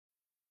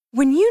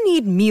When you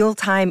need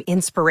mealtime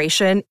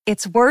inspiration,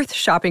 it's worth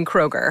shopping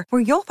Kroger,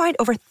 where you'll find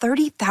over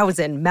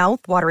 30,000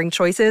 mouth-watering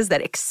choices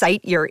that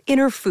excite your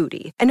inner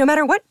foodie. And no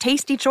matter what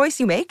tasty choice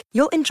you make,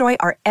 you'll enjoy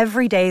our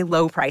everyday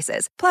low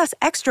prices, plus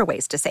extra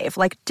ways to save,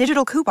 like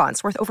digital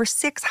coupons worth over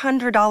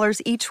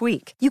 $600 each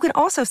week. You can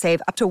also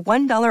save up to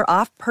 $1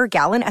 off per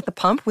gallon at the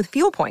pump with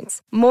fuel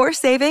points. More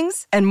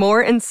savings and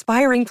more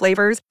inspiring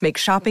flavors make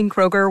shopping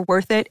Kroger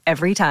worth it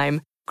every time.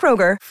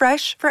 Kroger,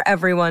 fresh for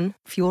everyone.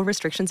 Fuel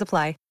restrictions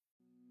apply.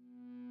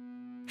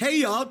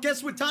 Hey, y'all,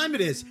 guess what time it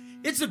is?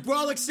 It's the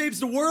Grolic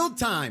Saves the World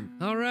time.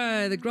 All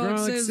right, the Grolic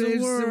saves the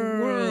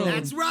world.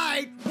 That's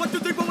right. 1, 2,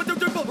 3, 4, 1, 2,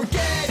 3, 4. We're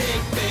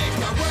getting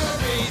fixed. Our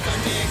worries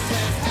are nixed.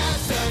 Let's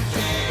have some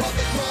cake. While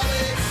the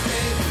Grolic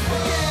saves the world.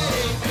 We're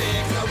getting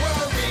fixed. Our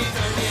worries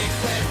are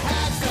nixed. Let's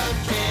have some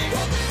cake.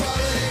 While the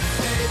Grolic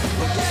saves the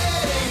world. We're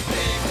getting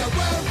fixed. Our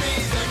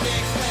worries are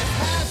nixed. Let's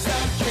have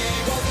some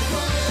cake. While the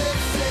Grolic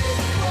saves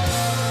the world.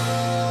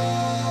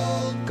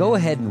 Go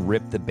ahead and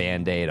rip the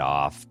Band-Aid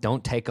off.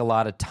 Don't take a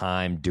lot of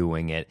time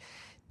doing it.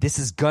 This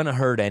is gonna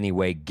hurt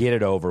anyway. Get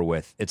it over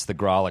with. It's the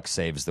Grolic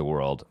Saves the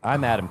World.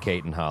 I'm Adam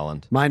Caton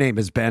Holland. My name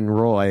is Ben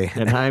Roy.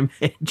 And I'm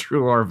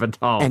Andrew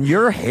Orbital. And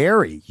you're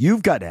hairy.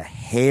 You've got a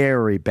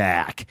hairy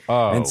back.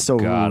 Oh, and so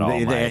God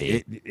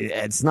almighty.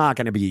 It's not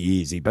going to be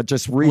easy, but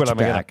just reach What, am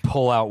I back. gonna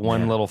pull out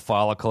one little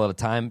follicle at a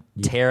time?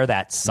 Tear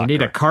that sucker. You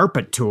need a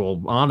carpet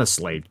tool,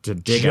 honestly, to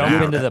dig Jump it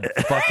out. into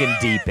the fucking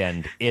deep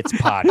end. It's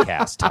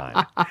podcast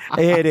time.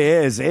 It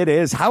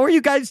is. How are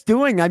you guys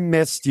doing? I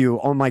missed you.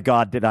 Oh, my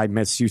God, did I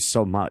miss you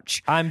so much.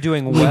 I'm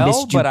doing We well,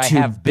 missed you but I too,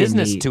 have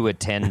business Benny. to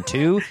attend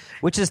to,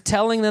 which is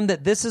telling them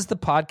that this is the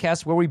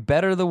podcast where we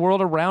better the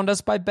world around us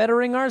by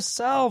bettering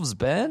ourselves,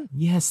 Ben.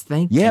 Yes,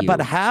 thank you. Yeah,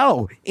 but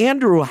how?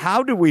 Andrew,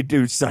 how do we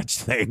do such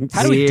things?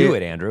 How do we do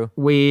it, Andrew?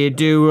 We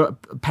do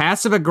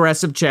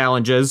passive-aggressive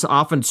challenges,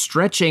 often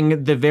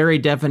stretching the very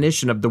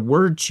definition of the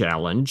word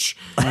challenge,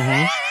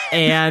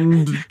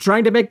 and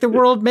trying to make the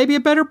world maybe a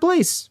better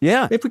place.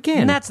 Yeah. If we can.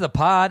 And that's the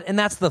pod, and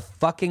that's the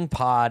fucking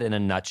pod in a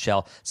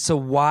nutshell. So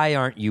why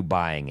aren't you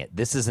buying it?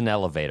 This is an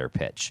elevator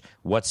pitch.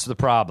 What's the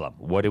problem?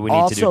 What do we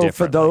need to do Also, differently?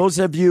 for those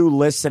of you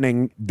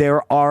listening,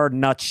 there are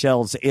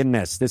nutshells in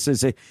this. This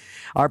is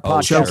our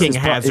podcast. choking is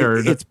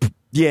hazard. It's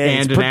and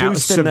it's an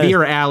produced in the-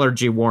 severe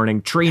allergy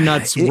warning. Tree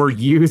nuts were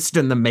used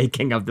in the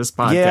making of this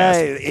podcast.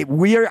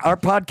 Yeah, our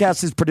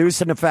podcast is produced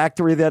in a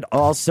factory that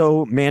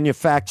also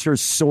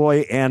manufactures soy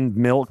and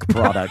milk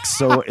products.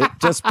 So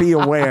just be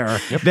aware.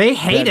 They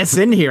hate us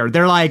in here.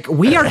 They're like,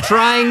 we are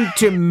trying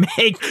to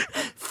make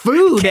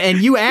food,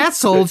 and you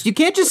assholes, you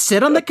can't just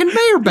sit on the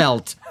conveyor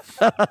belt.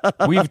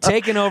 We've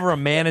taken over a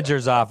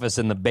manager's office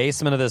in the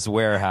basement of this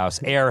warehouse,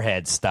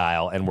 Airhead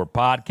style, and we're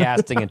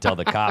podcasting until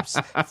the cops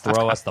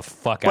throw us the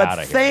fuck out But of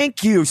here.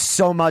 thank you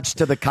so much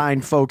to the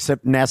kind folks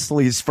at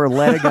Nestle's for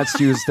letting us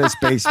use this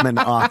basement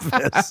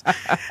office.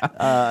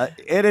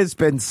 It has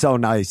been so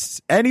nice.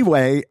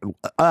 Anyway,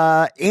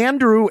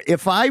 Andrew,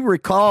 if I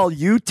recall,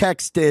 you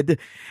texted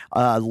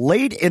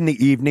late in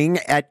the evening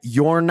at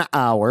Yorn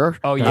Hour.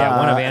 Oh, yeah,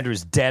 one of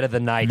Andrew's dead of the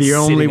night. The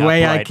only sitting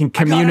way I upright. can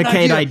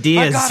communicate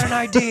ideas. I got an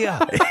idea.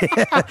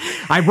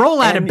 I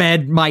roll out of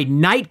bed, my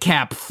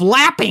nightcap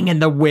flapping in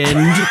the wind.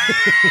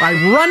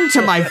 I run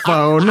to my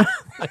phone.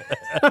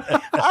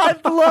 I'd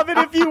love it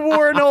if you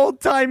wore an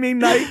old-timey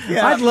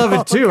nightcap. I'd love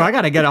it too. I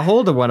got to get a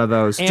hold of one of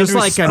those. Andrew Just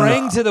like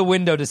sprang to the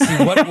window to see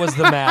what was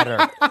the matter.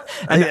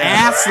 an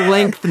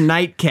ass-length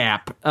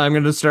nightcap. I'm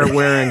going to start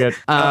wearing it,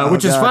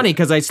 which is funny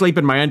because I sleep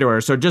in my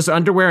underwear. So just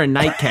underwear and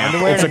nightcap.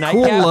 Underwear It's and a a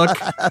cool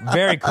nightcap? look.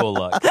 Very cool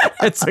look.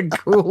 It's a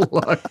cool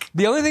look.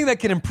 The only thing that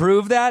can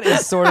improve that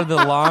is sort of the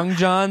long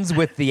johns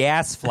with the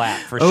ass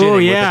flap for shitting Oh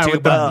yeah, with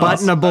with the the two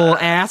buttons.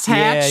 buttonable ass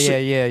hatch.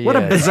 Yeah. What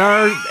a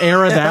bizarre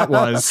era that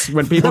was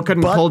when people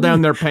couldn't pull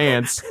down their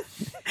pants.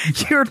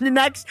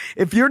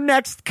 If your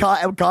next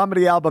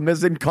comedy album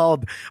isn't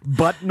called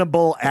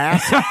Buttonable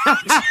Ass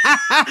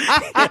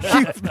Hatch,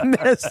 you've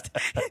missed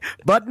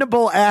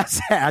Buttonable Ass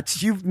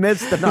Hatch. You've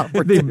missed an The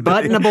opportunity.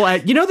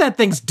 buttonable. You know that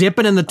thing's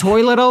dipping in the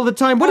toilet all the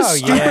time. What a Oh,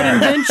 stupid yeah.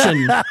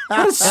 invention!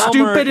 What a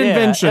stupid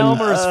invention.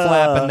 Elmer's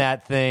flapping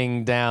that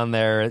thing down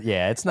there.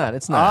 Yeah, it's not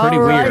All pretty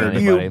right,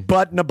 weird. you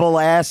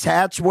Buttonable Ass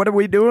Hatch. What are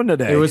we doing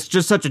today? It was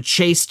just such a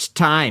chaste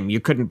time. You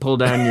couldn't pull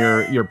down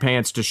your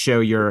pants to show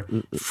your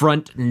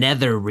front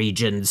nether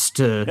regions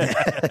to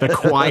the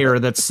choir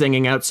that's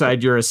singing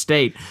outside your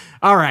estate.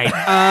 All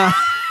right.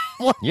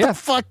 What the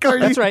fuck are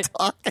That's you right.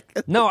 talking?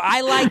 No, I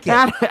like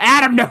it.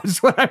 Adam knows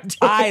what I'm doing.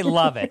 I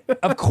love it.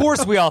 Of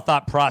course, we all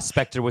thought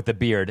prospector with a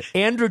beard.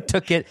 Andrew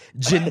took it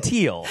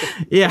genteel.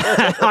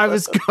 Yeah, I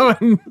was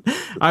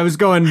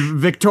going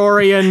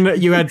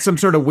Victorian. You had some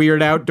sort of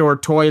weird outdoor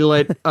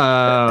toilet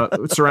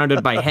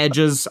surrounded by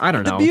hedges. I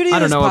don't know. The beauty I of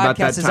don't this know about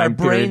that podcast is our time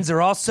period. brains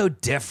are all so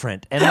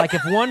different. And like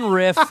if one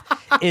riff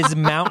is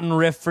mountain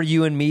riff for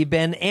you and me,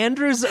 Ben,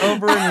 Andrew's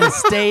over in an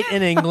estate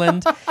in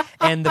England,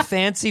 and the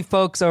fancy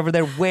folks over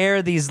there wear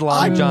wear these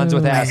long johns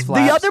with ass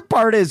flaps. The other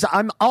part is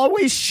I'm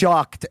always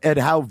shocked at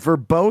how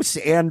verbose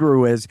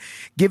Andrew is,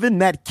 given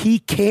that he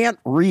can't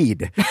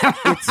read.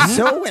 It's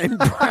so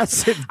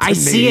impressive to I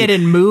see it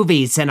in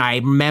movies and I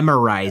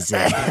memorize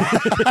it.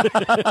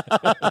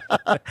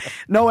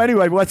 No,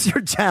 anyway, what's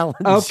your challenge?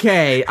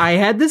 Okay, I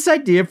had this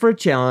idea for a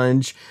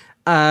challenge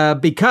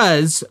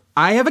because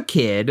I have a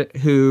kid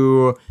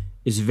who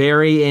is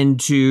very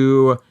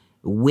into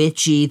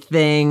witchy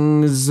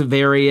things,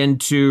 very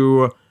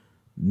into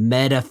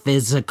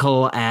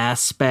metaphysical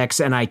aspects,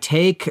 and I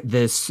take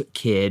this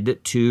kid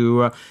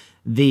to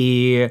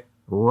the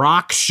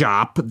rock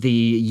shop,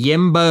 the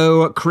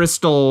Yimbo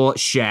Crystal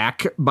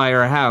Shack by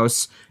our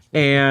house,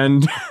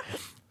 and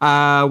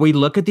we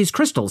look at these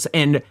crystals,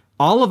 and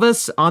all of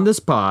us on this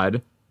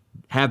pod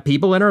have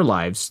people in our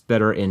lives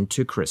that are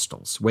into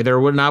crystals. Whether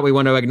or not we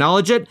want to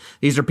acknowledge it,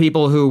 these are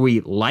people who we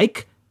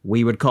like,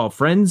 we would call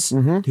friends,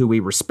 who we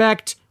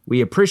respect,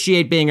 we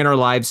appreciate being in our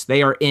lives.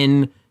 They are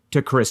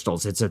into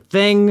crystals. It's a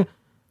thing.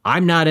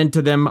 I'm not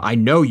into them. I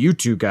know you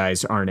two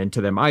guys aren't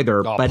into them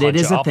either, but it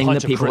is a thing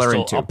that people are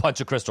into. I'll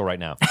punch a crystal right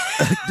now.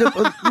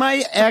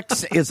 My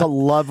ex is a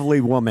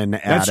lovely woman,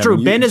 Adam. That's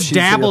true. Ben has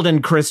dabbled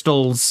in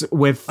crystals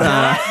with...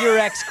 Not your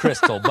ex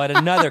crystal, but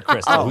another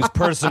crystal who's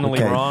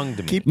personally wronged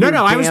me. Keep No, your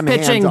I was damn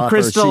pitching hands off her.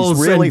 crystals,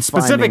 She's really and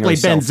specifically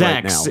finding Ben's herself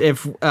right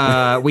ex.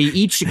 now. If we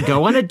each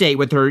go on a date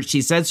with her,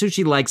 she says who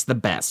she likes the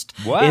best.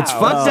 Wow, It's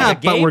fucked this is a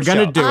up, but game we're going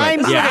to show. do it. I'm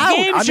Yeah. out.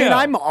 Game I mean, show.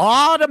 I'm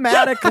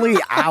automatically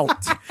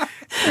out.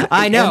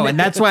 I know, and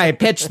that's why I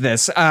pitched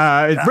this.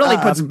 It really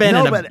puts Ben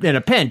in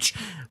a pinch.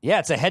 Yeah,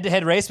 it's a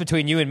head-to-head race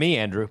between you and me,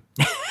 Andrew.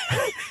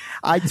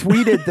 I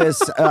tweeted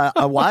this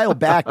a while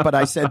back, but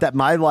I said that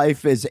my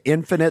life is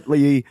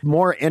infinitely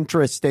more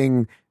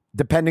interesting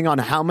depending on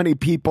how many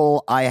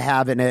people I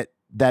have in it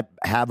that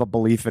have a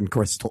belief in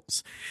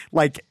crystals.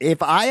 Like,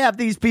 if I have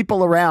these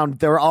people around,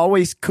 they're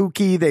always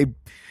kooky. They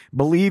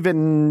believe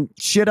in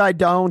shit I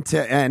don't,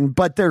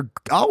 but they're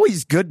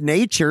always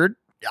good-natured.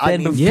 Ben,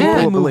 before yeah.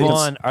 we move believes-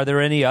 on, are there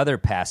any other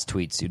past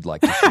tweets you'd like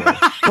to share?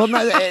 Well,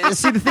 no,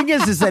 see, the thing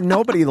is that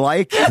nobody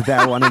liked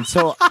that one, and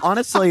so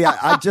honestly,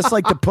 I'd just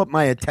like to put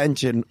my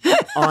attention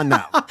on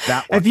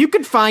that one. If you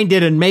could find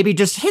it and maybe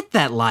just hit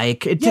that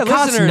like, it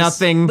costs listeners-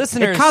 nothing.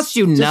 listeners, it costs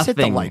you just hit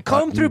the nothing. like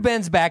Comb through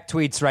Ben's back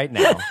tweets right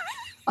now.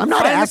 I'm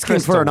not Find the asking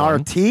for an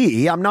crystal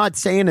one. RT. I'm not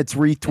saying it's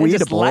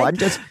retweetable. like- I'm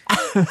just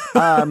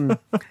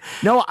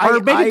no. Or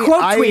maybe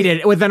quote tweet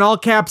it with an all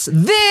caps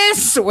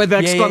this with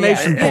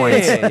exclamation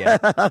points.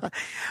 Yeah.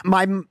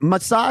 My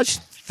massage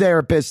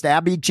therapist,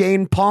 Abby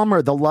Jane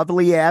Palmer, the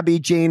lovely Abby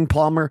Jane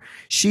Palmer,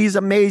 she's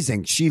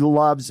amazing. She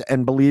loves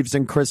and believes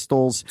in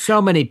crystals.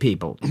 So many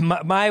people.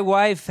 My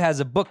wife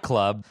has a book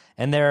club,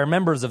 and there are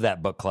members of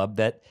that book club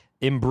that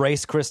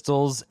embrace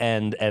crystals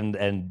and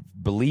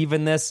believe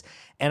in this.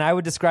 And I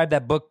would describe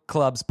that book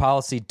club's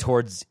policy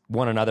towards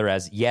one another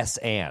as yes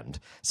and.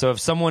 So if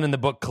someone in the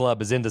book club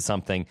is into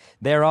something,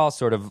 they're all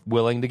sort of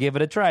willing to give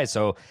it a try.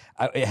 So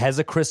has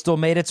a crystal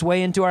made its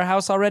way into our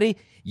house already?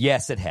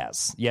 Yes, it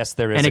has. Yes,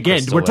 there is. And a again,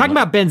 crystal we're in talking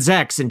my- about Ben's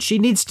ex, and she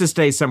needs to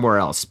stay somewhere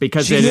else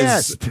because it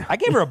Yes. is. I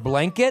gave her a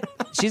blanket.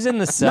 She's in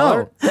the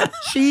cellar. No,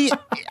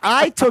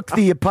 I took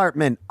the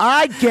apartment.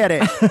 I get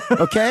it.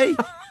 Okay.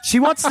 She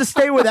wants to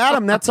stay with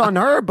Adam. That's on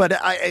her, but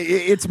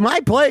it's my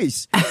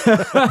place.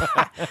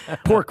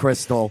 Poor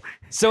Crystal.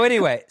 So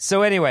anyway,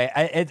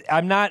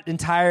 I'm not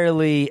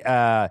entirely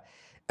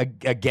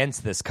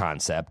against this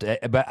concept,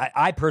 but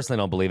I personally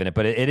don't believe in it.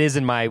 But it is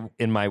in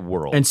my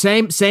world. And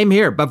same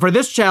here. But for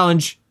this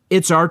challenge,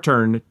 it's our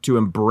turn to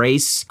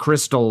embrace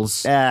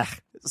crystals.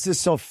 This is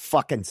so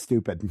fucking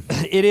stupid.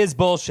 It is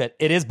bullshit.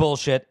 It is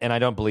bullshit, and I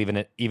don't believe in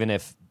it, even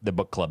if the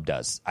book club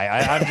does.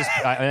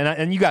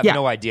 And you got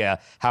no idea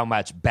how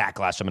much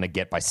backlash I'm going to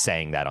get by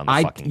saying that on the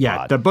fucking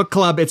pod. The book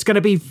club, it's going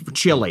to be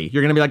chilly.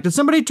 You're going to be like, did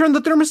somebody turn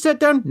the thermostat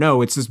down?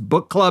 No, it's this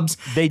book club's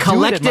They do it at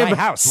collective my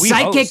house. We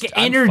psychic host.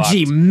 I'm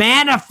energy fucked.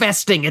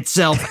 manifesting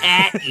itself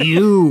at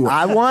you.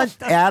 I want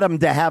Adam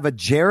to have a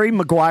Jerry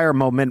Maguire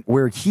moment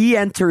where he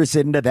enters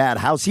into that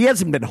house. He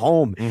hasn't been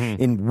home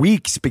in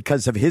weeks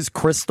because of his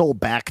crystal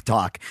back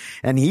talk.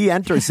 And he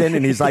enters in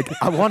and he's like,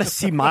 I want to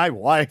see my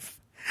wife.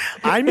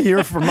 I'm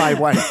here for my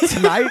wife.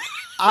 Tonight,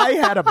 I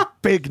had a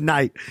big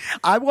night.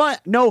 I want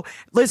you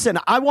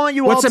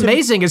all What's to...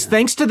 amazing is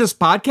thanks to this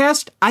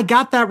podcast, I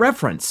got that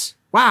reference.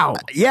 Wow.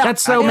 yeah.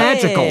 That's so Hey.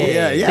 magical.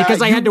 Yeah.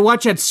 Because I You- had to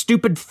watch that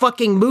stupid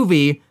fucking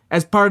movie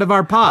as part of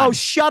our pod. Oh,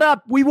 shut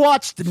up. We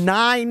watched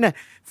 9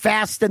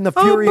 Fast and the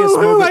Oh, Furious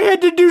boo-hoo, movies. I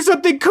had to do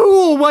something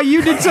cool while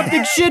you did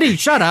something shitty.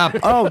 Shut up.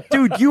 Oh,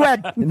 dude, you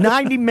had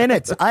 90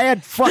 minutes. I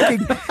had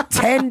fucking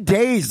 10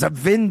 days of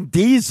Vin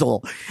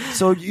Diesel.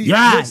 So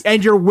Yeah,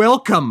 and you're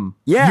welcome.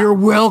 Yeah. You're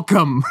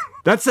welcome.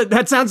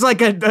 That sounds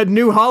like a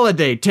new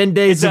holiday, 10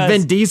 days of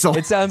Vin Diesel.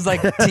 It sounds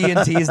like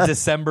TNT's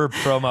December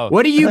promo.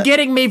 What are you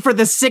getting me for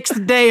the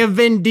 6th day of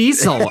Vin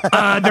Diesel?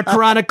 The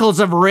Chronicles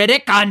of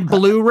Riddick on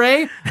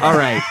Blu-ray? All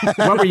right.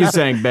 What were you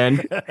saying,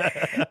 Ben?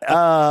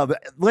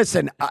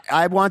 Listen,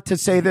 I want to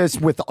say this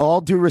with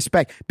all due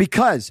respect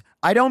because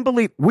I don't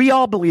believe we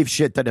all believe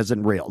shit that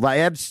isn't real. I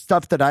have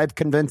stuff that I've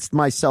convinced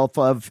myself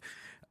of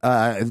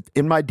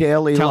in my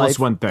daily life. Tell us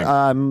one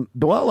thing.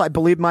 Well, I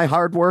believe my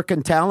hard work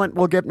and talent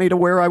will get me to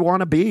where I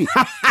want to be.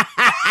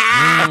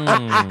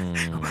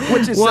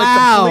 Which is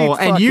wow.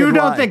 And you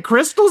don't lie. think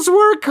crystals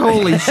work?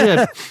 Holy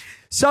shit.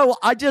 So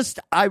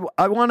I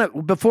want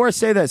to, before I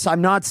say this,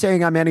 I'm not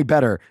saying I'm any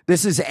better.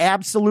 This is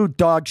absolute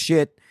dog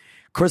shit.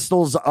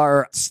 Crystals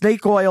are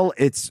snake oil.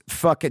 It's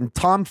fucking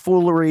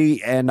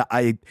tomfoolery. And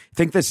I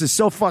think this is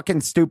so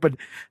fucking stupid.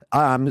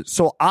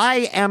 So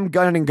I am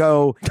going to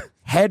go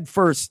head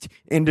first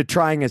into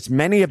trying as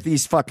many of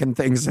these fucking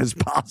things as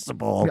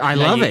possible. I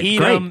love you it. Eat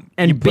Great. them,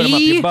 And you put them up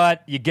B, your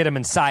butt, you get them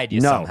inside you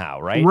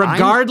somehow, right?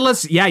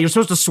 regardless, you're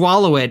supposed to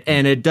swallow it,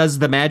 and it does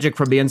the magic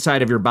from the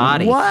inside of your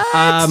body. What?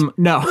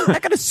 No. I'm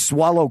not going to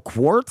swallow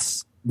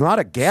quartz. Not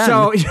again.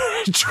 So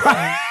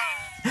try.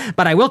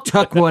 But I will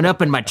tuck one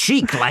up in my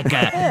cheek like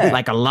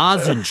a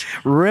lozenge.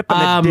 ripping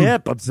a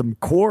dip of some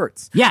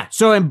quartz. Yeah.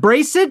 So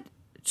embrace it.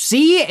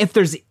 See if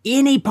there's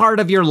any part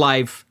of your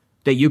life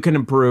that you can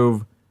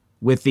improve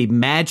with the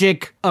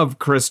magic of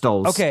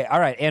crystals. Okay, all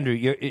right, Andrew,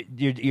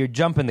 you're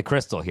jumping the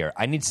crystal here.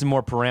 I need some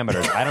more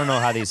parameters. I don't know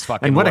how these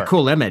fucking And what work. a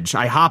cool image.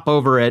 I hop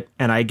over it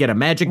and I get a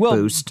magic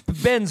boost.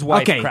 Ben's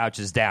wife Okay.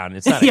 crouches down.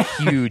 It's not a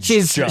huge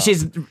jump.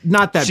 She's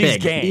not that She's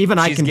big. game. Even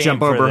I She's can game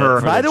jump for over the- her.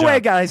 for By the way,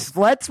 jump. guys,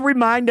 let's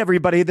remind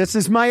everybody this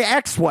is my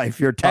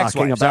ex-wife you're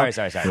talking Ex-wife.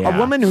 about. Sorry. A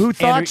woman who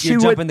thought Andrew, she you're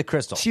would jumping the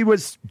crystal. She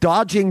was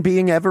dodging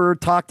being ever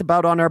talked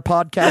about on our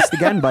podcast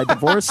again by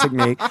divorcing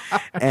me.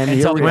 And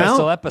here all we the go.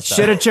 crystal episode.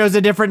 Should have chose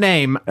a different name. So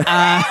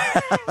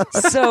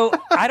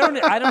I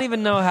don't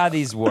even know how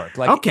these work.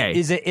 Like, Okay.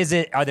 is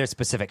it? Are there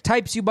specific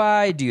types you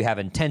buy? Do you have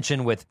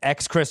intention with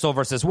X crystal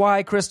versus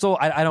Y crystal?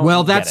 I don't.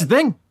 Well, get that's it. the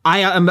thing.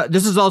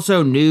 This is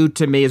also new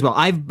to me as well.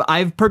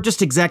 I've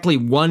purchased exactly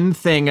one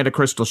thing at a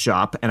crystal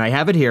shop, and I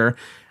have it here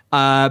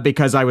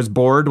because I was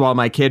bored while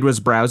my kid was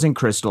browsing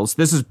crystals.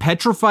 This is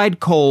petrified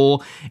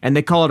coal, and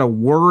they call it a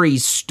worry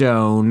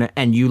stone.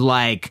 And you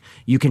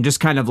can just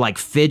kind of like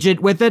fidget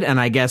with it, and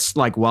I guess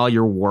like while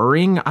you're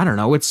worrying, I don't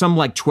know. It's some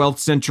like 12th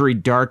century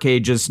Dark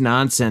Ages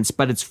nonsense,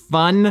 but it's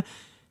fun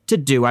to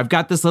do. I've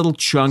got this little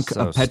chunk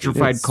So of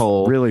petrified It's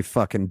coal. really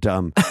fucking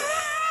dumb.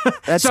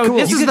 That's So cool.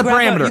 this is the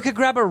parameter. You could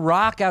grab a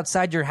rock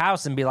outside your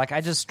house and be like, "I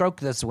just stroked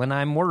this when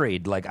I'm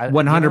worried." Like,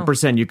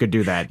 100% you could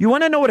do that. You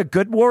want to know what a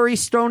good worry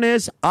stone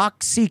is?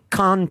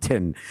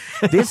 OxyContin.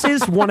 This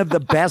is one of the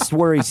best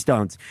worry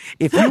stones.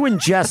 If you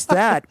ingest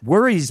that,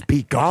 worries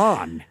be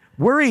gone.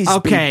 Worries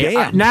Okay, be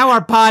damned. now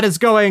our pod is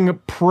going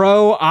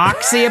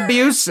pro-oxy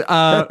abuse.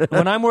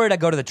 When I'm worried, I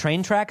go to the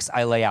train tracks.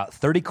 I lay out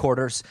 30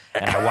 quarters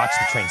and I watch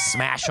the train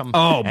smash them.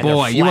 Oh, and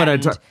boy, they're you wanna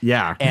flattened,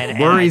 yeah. and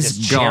Worries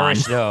I just gone.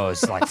 cherish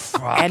those. Like,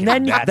 fuck. And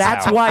then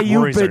that's why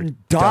you've been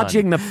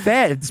dodging the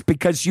feds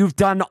because you've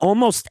done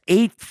almost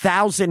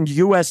 $8,000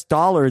 US.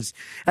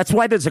 That's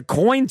why there's a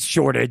coin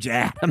shortage,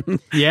 Adam.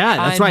 Yeah,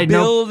 that's I'm right.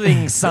 No,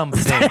 building something.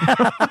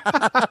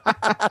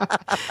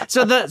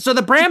 so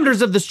the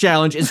parameters of this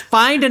challenge is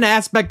find an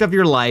aspect of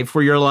your life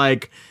where you're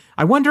like,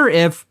 I wonder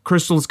if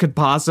crystals could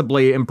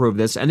possibly improve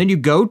this. And then you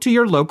go to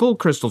your local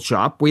crystal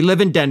shop. We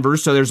live in Denver,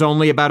 so there's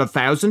only about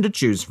 1,000 to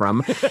choose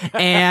from.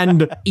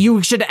 And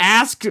you should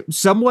ask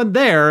someone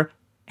there,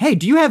 hey,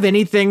 do you have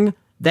anything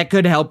that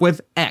could help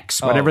with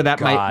X, whatever Oh, that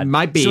God.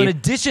 might be? So in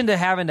addition to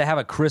having to have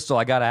a crystal,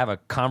 I got to have a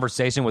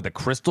conversation with a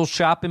crystal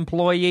shop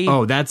employee.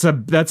 Oh, that's a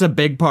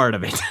big part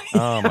of it.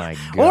 Oh, my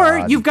God.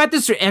 Or you've got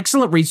this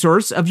excellent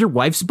resource of your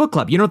wife's book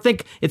club. You don't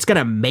think it's going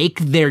to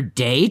make their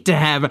day to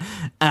have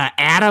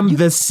Adam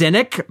the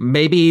Cynic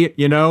maybe,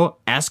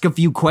 ask a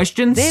few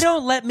questions? They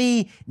don't let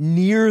me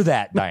near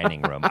that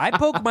dining room. I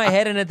poke my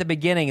head in at the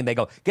beginning and they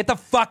go, "Get the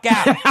fuck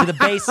out to the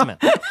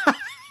basement."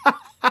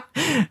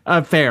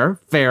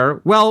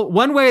 Fair. Well,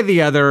 one way or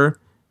the other,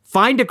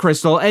 find a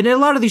crystal. And in a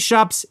lot of these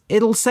shops,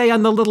 it'll say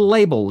on the little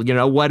label,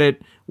 what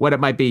it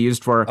might be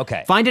used for.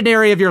 Okay. Find an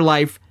area of your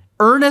life.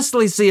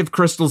 Earnestly see if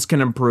crystals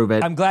can improve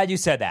it. I'm glad you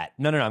said that.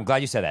 No, I'm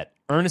glad you said that.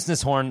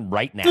 Earnestness horn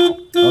right now.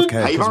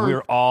 Okay. Because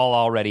we're all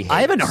already haters.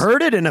 I haven't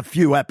heard it in a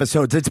few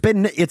episodes. It's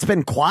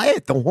been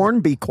quiet. The horn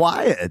be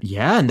quiet.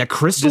 Yeah, and the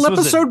crystal This was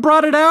episode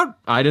brought it out.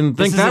 I didn't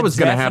think that was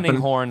going to happen.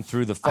 horn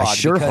through the fog. I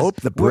sure because hope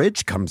the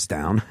bridge comes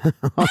down.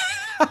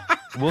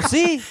 We'll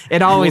see.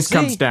 It always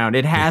We'll comes see. down.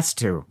 It has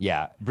to.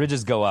 Yeah,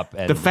 bridges go up.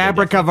 And The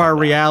fabric of our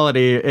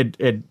reality,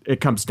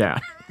 it comes down.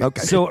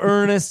 Okay. So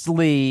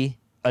earnestly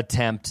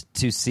attempt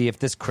to see if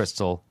this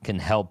crystal can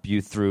help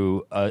you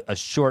through a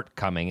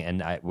shortcoming,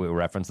 and we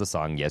reference the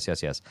song. Yes.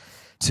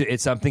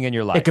 It's something in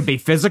your life. It could be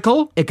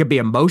physical. It could be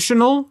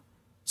emotional.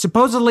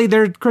 Supposedly,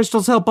 their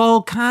crystals help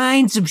all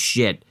kinds of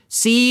shit.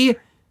 See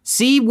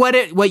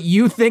what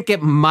you think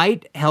it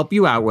might help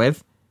you out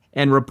with.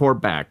 and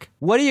report back.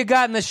 What do you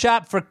got in the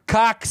shop for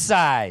cock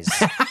size?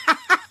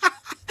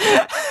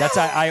 That's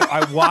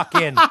I walk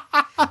in.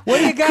 What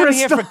do you got in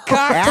here for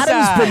cock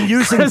Adam's size? been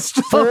using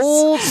Crystals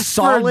full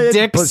solid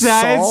dick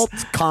basalt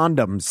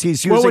condoms.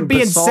 He's using What would be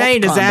basalt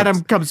insane is condoms.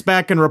 Adam comes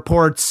back and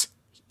reports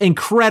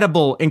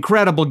incredible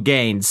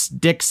gains.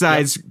 Dick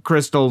size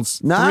crystals.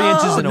 3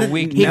 inches in a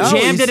week. He No,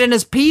 jammed it in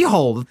his pee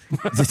hole.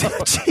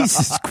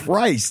 Jesus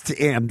Christ,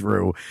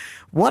 Andrew.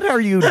 What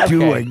are you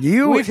doing?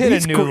 We've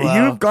hit a new low.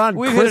 You've gone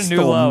We've hit a new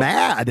crystal low.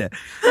 mad.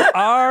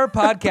 Our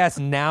podcast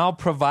now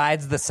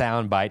provides the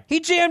soundbite.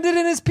 He jammed it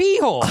in his pee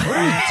hole. What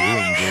are we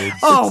doing, dude?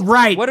 Oh,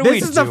 right. What are this we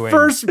is doing? the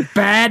first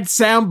bad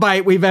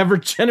soundbite we've ever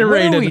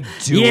generated. What are we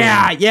doing?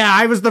 Yeah,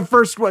 I was the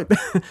first one.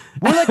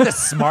 We're like the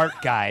smart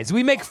guys.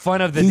 We make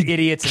fun of the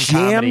idiots in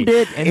jammed comedy,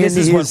 it and this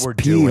in is what his we're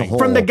pee doing. hole.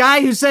 From the guy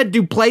who said,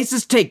 "Do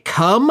places take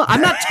cum?" I'm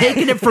not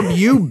taking it from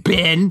you,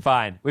 Ben.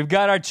 Fine. We've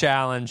got our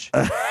challenge.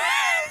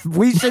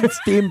 We should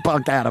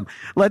steampunk Adam.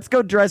 Let's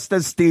go dressed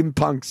as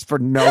steampunks for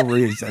no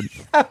reason.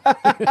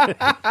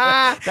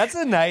 That's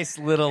a nice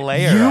little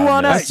layer. You on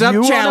wanna- this. A sub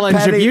You want a challenge.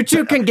 If penny- you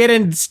two can get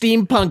in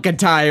steampunk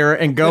attire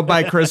and go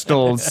buy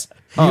crystals,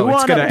 You it's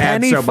want going a to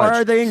add penny so much.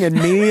 farthing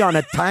and me on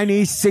a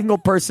tiny single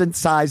person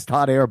sized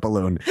hot air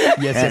balloon.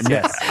 Yes.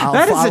 I'll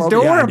That is follow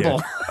behind you.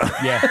 adorable.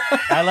 Yeah.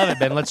 I love it,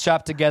 Ben. Let's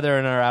shop together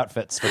in our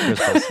outfits for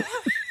crystals.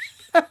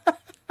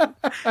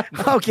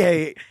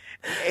 Okay,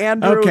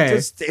 Andrew, Okay.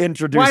 just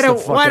introduce Why the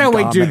don't fucking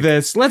we do comic.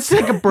 this? Let's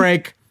take a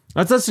break.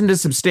 Let's listen to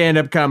some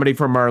stand-up comedy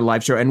from our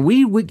live show. And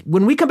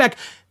when we come back,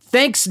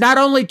 thanks not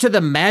only to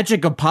the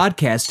magic of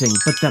podcasting,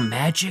 but the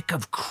magic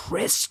of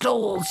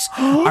crystals,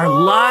 our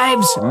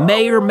lives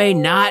may or may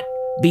not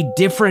be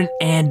different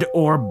and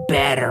or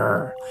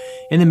better.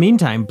 In the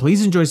meantime,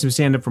 please enjoy some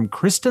stand-up from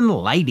Kristen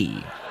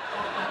Leidy.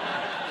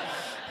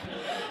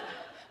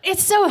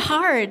 It's so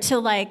hard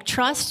to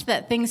trust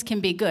that things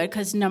can be good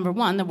because number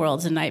one, the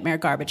world's a nightmare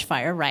garbage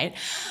fire, right?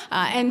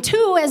 And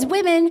two, as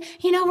women,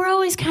 we're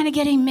always kind of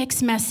getting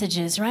mixed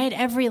messages, right?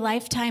 Every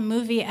Lifetime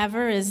movie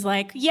ever is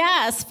like,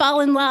 yes,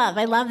 fall in love.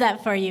 I love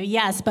that for you.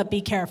 Yes, but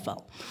be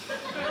careful.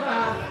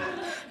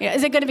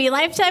 Is it going to be a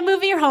Lifetime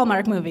movie or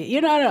Hallmark movie? You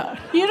don't know.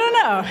 You don't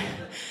know.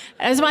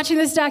 I was watching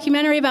this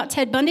documentary about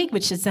Ted Bundy,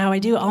 which is how I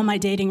do all my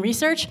dating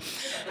research.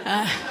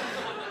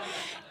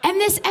 And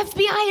this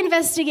FBI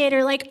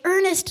investigator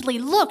earnestly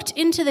looked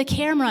into the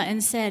camera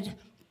and said,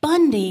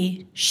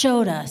 Bundy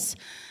showed us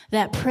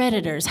that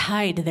predators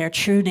hide their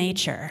true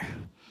nature.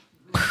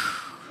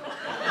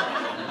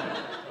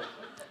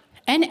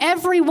 And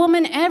every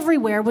woman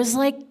everywhere was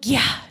like,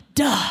 yeah,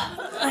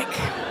 duh.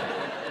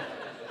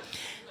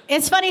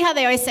 It's funny how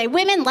they always say,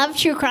 women love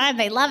true crime.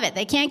 They love it.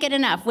 They can't get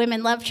enough.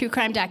 Women love true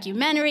crime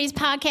documentaries,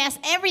 podcasts,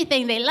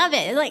 everything. They love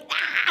it. It's like,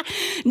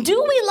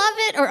 do we love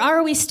it or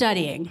are we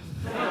studying?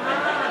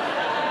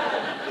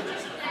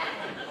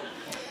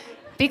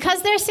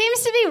 Because there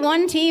seems to be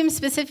one team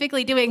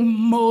specifically doing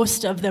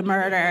most of the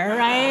murder,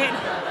 right?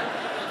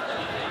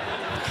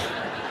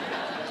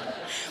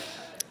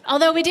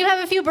 Although we do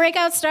have a few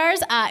breakout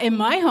stars. In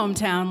my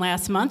hometown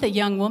last month, a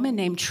young woman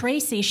named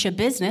Tracy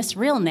Shabusiness,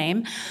 real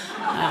name,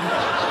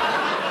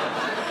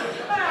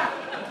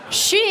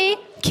 she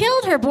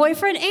killed her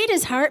boyfriend, ate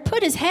his heart,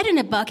 put his head in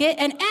a bucket,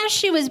 and as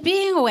she was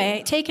being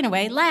taken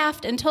away,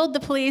 laughed and told the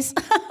police,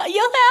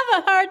 you'll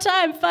have a hard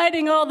time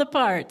finding all the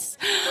parts.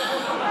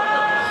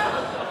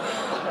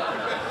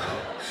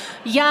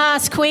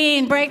 Yas,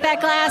 queen, break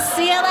that glass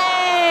ceiling.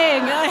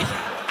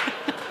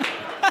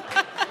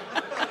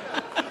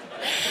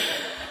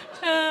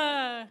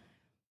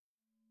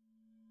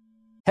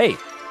 Hey,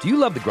 do you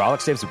love the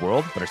Grawlix Saves the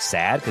World, but are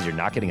sad because you're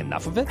not getting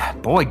enough of it?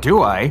 Boy,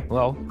 do I.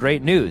 Well,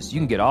 great news. You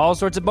can get all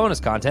sorts of bonus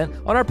content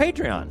on our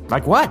Patreon.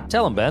 Like what?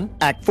 Tell them, Ben.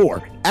 Act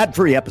 4,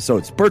 ad-free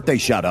episodes, birthday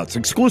shoutouts,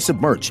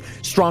 exclusive merch,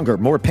 stronger,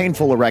 more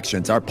painful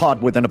erections, our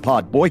pod within a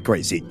pod, boy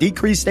crazy,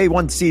 decreased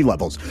A1C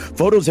levels,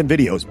 photos and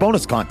videos,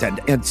 bonus content,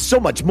 and so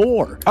much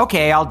more.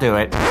 Okay, I'll do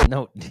it.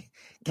 No,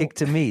 kick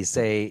to me.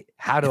 Say,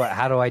 how do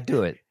I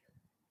do it?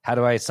 How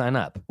do I sign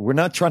up? We're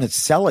not trying to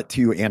sell it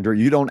to you, Andrew.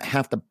 You don't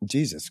have to.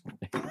 Jesus.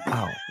 Oh,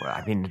 well,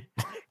 I mean,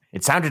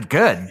 it sounded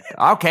good.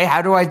 Okay,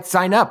 how do I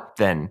sign up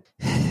then?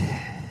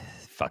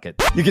 Fuck it.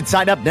 You can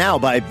sign up now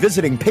by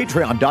visiting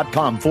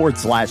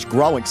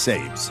patreon.com/Grawlix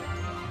Saves.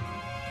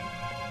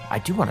 I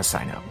do want to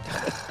sign up.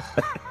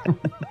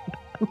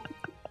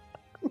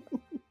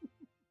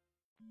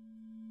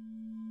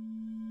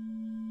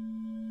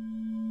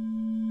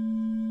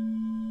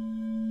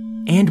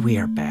 And we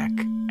are back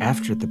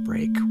after the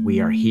break. We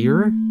are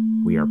here,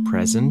 we are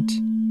present,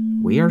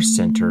 we are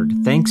centered,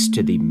 thanks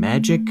to the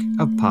magic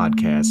of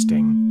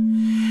podcasting.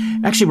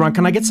 Actually, Ron,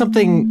 can I get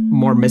something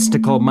more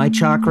mystical? My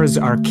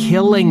chakras are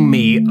killing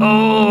me.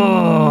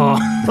 Oh!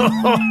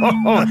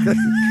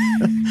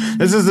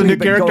 This is a new We've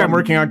been character I'm going-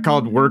 working on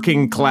called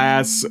Working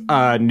Class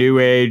New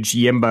Age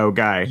Yimbo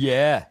Guy.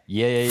 Yeah.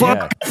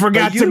 Fuck, I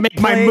forgot But to you make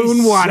my play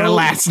moon water so-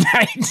 last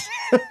night.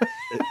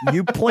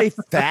 You play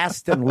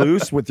fast and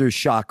loose with your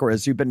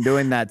chakras. You've been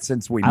doing that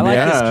since we I met.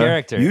 like his Yeah.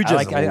 character. You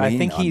just I lean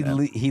think on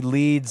them. he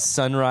leads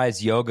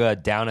sunrise yoga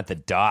down at the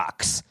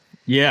docks.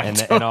 Yeah,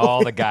 And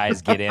all the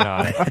guys get in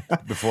on it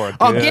before it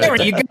Oh, goes.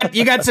 Gary,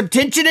 you got some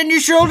tension in your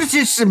shoulders?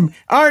 Just some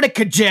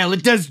arnica gel.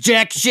 It does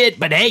jack shit,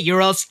 but hey,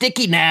 you're all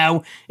sticky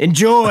now.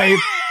 Enjoy.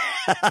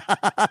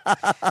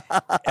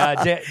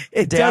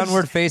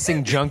 Downward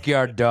facing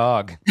junkyard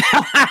dog.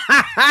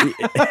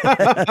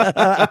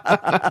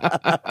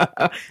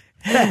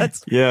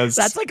 Yes.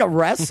 That's like a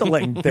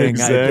wrestling thing,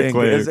 I think,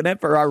 Exactly. isn't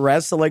it? For our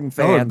wrestling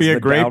fans. That would be a the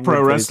great pro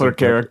downward wrestler facing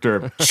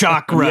character.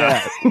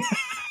 Chakra.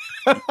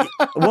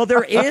 Well,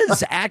 there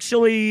is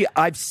actually.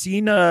 I've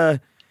seen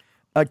a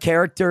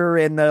character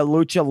in the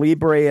Lucha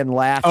Libre and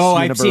Laughs. Oh,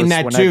 universe I've seen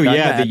that when too. I've done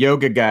Yeah, that. the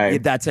yoga guy.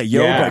 That's a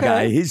yoga Yeah.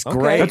 guy. He's Okay.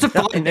 great. That's a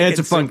fun. I think It's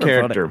a fun super funny.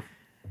 character.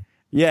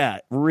 Yeah,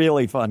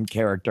 really fun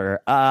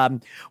character.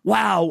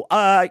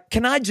 Wow.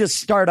 Can I just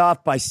start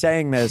off by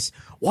saying this?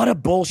 What a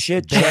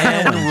bullshit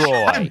challenge.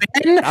 Roy.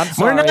 I'm We're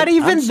sorry. not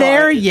even I'm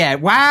there sorry.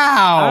 yet.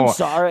 Wow. I'm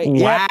sorry. Wow.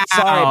 Yeah,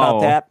 sorry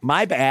about that.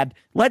 My bad.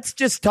 Let's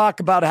just talk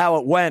about how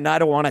it went. I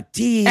don't want to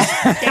tease.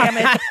 Damn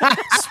it.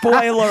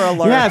 Spoiler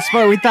alert. Yes,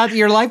 but we thought that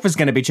your life was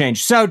going to be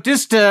changed. So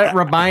just to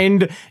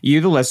remind you,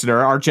 the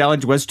listener, our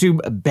challenge was to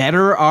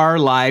better our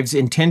lives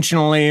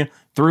intentionally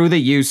through the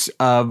use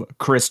of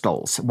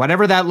crystals.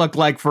 Whatever that looked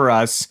like for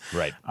us,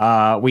 Right.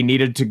 We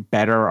needed to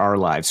better our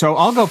lives. So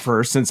I'll go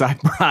first since I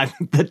brought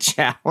the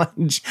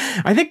challenge.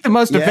 I think the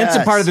most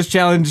offensive part of this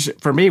challenge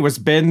for me was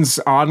Ben's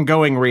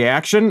ongoing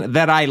reaction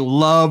that I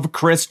love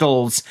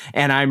crystals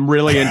and I'm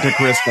really into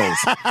crystals.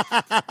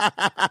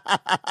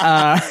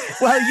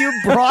 Well, you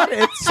brought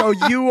it, so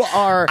you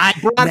are I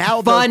brought now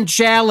a fun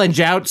challenge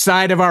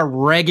outside of our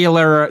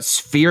regular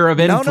sphere of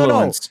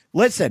influence. No.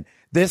 Listen,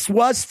 this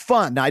was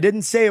fun. I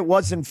didn't say it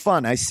wasn't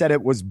fun. I said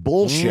it was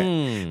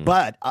bullshit.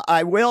 But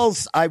I will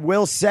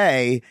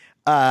say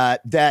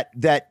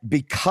that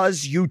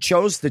because you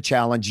chose the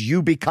challenge,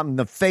 you become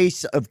the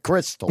face of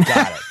Crystal.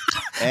 Got it.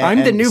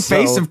 I'm the new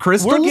face of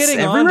crystals. We're getting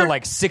on everywhere? to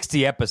like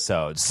 60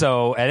 episodes,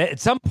 so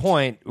at some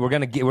point we're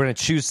gonna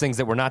choose things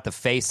that we're not the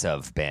face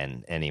of,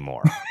 Ben,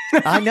 anymore.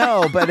 I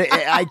know, but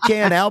I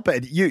can't help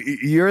it.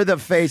 You're the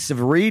face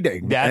of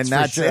reading. That's and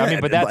that's for sure. I mean,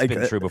 it. but that's Like,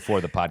 been true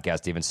before the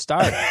podcast even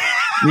started.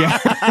 Yeah.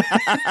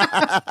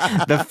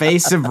 The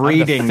face of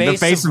reading, the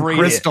face of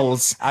reading.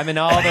 crystals. I'm in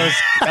all those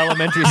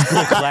elementary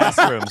school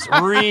classrooms.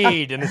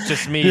 Read, and it's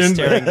just me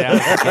staring down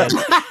at the kids.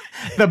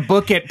 The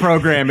Book It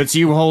program. It's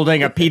you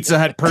holding a Pizza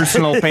Hut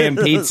personal pan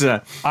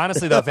pizza.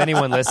 Honestly, though, if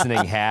anyone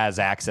listening has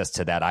access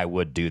to that, I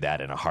would do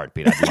that in a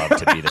heartbeat. I'd love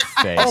to be the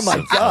face Oh my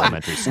of God.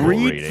 elementary school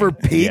Read reading. for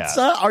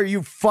pizza? Yeah. Are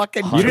you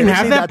fucking You didn't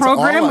have that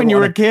program when you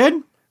were a kid?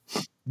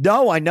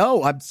 No, I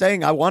know. I'm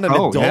saying I want an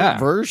adult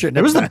version.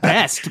 It was of the that.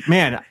 best.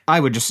 Man,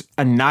 I would just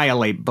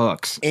annihilate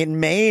books.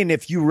 In Maine,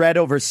 if you read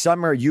over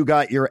summer, you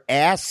got your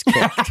ass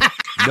kicked.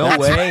 No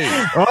way.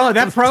 Oh,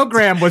 that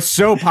program was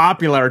so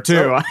popular,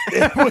 too.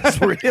 It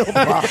was real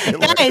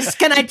popular. Guys,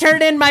 can I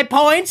turn in my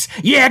points?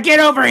 Yeah, get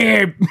over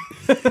here.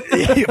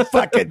 You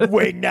fucking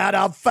wingnut,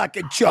 I'll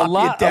fucking chop A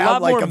lot you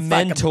down like more a fucking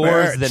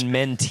mentors bird. than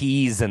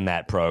mentees in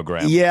that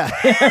program. Yeah.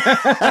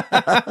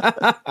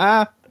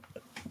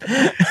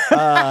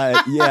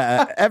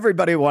 Yeah.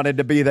 Everybody wanted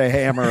to be the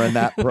hammer in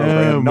that program.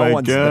 Oh, no my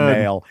one's the God.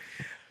 nail.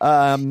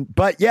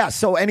 But yeah,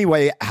 so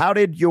anyway, how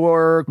did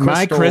your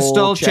My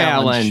crystal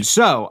challenge.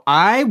 So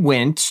I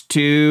went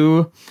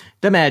to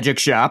the magic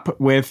shop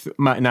with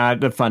not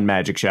the fun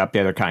magic shop,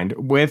 the other kind,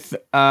 with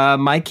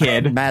my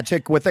kid.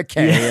 Magic with a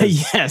K.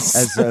 Yes.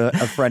 As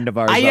a friend of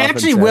ours. I often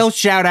actually says. will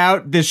shout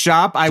out this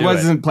shop. I Do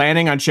wasn't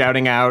planning on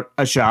shouting out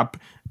a shop,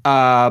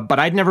 but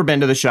I'd never been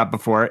to the shop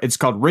before. It's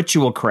called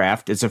Ritual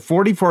Craft. It's at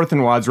 44th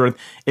and Wadsworth.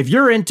 If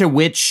you're into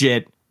witch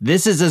shit,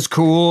 this is as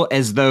cool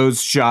as those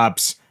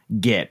shops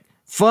get.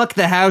 Fuck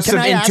the House Can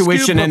of I ask you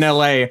Intuition in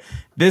LA.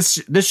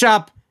 This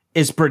shop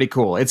is pretty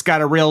cool. It's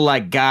got a real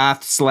like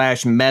goth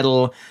 /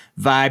 metal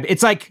vibe.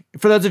 It's like,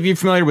 for those of you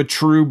familiar with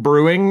True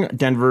Brewing,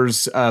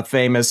 Denver's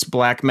famous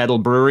black metal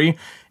brewery.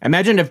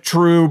 Imagine if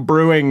True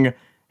Brewing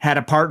had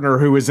a partner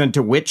who was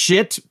into witch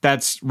shit.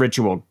 That's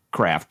Ritual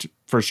Craft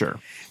for sure.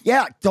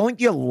 Yeah, don't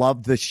you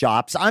love the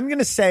shops? I'm going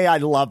to say I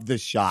love the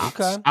shops.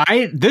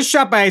 Okay. This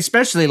shop I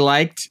especially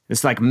liked.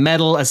 It's like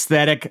metal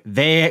aesthetic.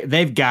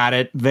 They've got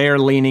it. They're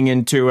leaning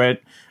into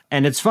it,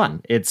 and it's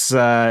fun. It's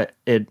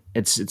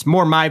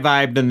more my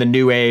vibe than the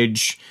new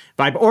age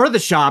vibe or the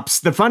shops.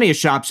 The funniest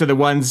shops are the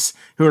ones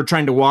who are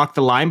trying to walk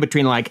the line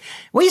between like,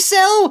 we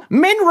sell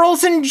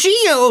minerals and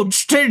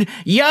geodes to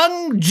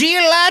young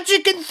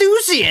geologic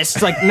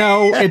enthusiasts. Like,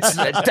 no, it's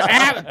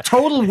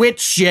total witch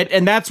shit,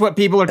 and that's what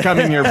people are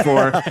coming here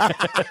for.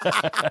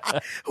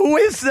 Who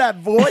is that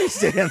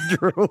voice,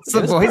 Andrew? It's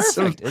the voice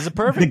of It's a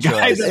perfect the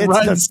guy choice. that It's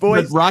runs the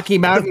voice- the Rocky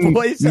Mountain the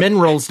voice of-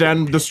 minerals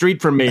down the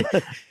street from me.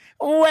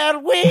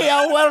 Well,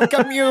 we'll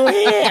welcome you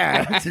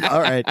here.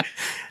 All right.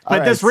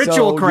 But this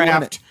ritual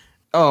craft,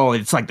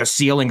 it's like the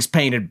ceiling's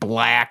painted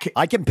black.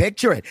 I can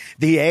picture it.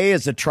 The A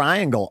is a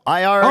triangle.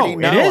 I already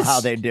know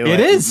how they do it.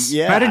 It is.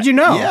 Yeah. How did you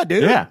know? Yeah,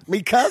 dude. Yeah.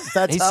 Because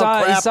that's He how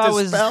saw craft is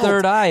his spelled.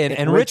 third eye,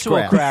 and ritual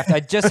Witchcraft. craft. I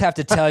just have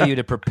to tell you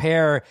to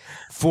prepare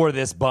for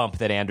this bump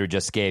that Andrew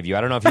just gave you.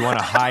 I don't know if you want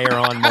to hire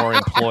on more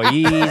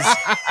employees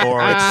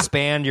or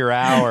expand your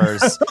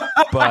hours,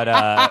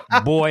 but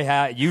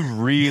boy, you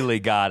really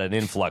got an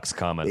influx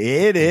coming.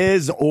 It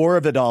is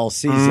Orvidal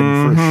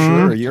season for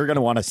sure. You're going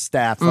to want to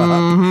staff up.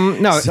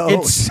 No,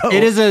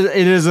 it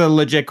is a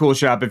legit cool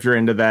shop if you're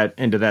into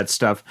that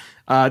stuff.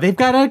 They've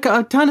got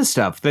a ton of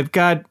stuff. They've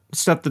got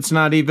stuff that's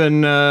not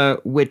even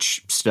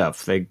witch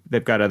stuff. They've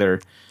got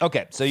other.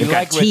 Okay, so you They've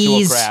like got ritual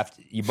teas. craft.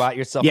 You bought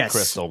yourself a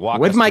crystal. Walk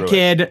with us my through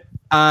kid. it.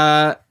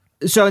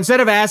 So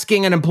instead of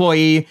asking an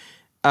employee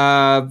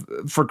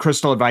for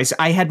crystal advice,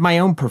 I had my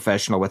own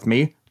professional with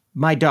me,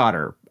 my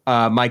daughter,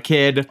 my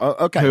kid,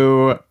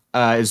 who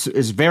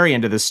is very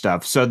into this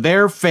stuff. So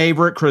their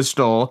favorite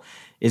crystal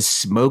is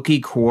smoky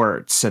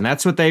quartz, and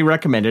that's what they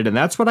recommended, and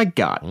that's what I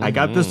got. I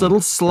got this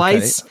little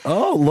slice.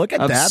 Oh, look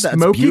at of that. That's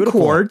smoky beautiful.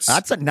 quartz.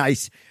 That's a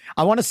nice.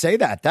 I want to say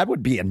that. That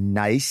would be a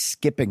nice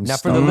skipping Now,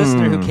 for stone. the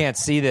listener who can't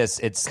see this,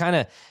 it's kind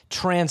of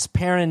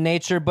transparent in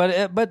nature,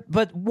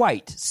 but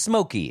white,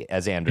 smoky,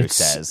 as Andrew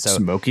says. So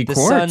smoky the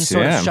quartz, sun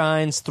sort yeah. of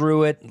shines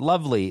through it.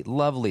 Lovely,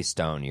 lovely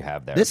stone you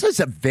have there. This is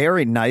a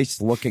very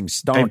nice looking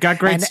stone. They've got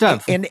great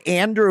stuff. And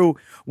Andrew,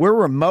 we're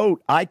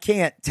remote. I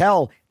can't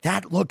tell.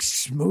 That looks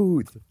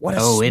smooth. What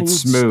a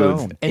it's smooth.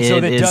 stone. and so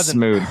it that is doesn't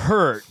smooth.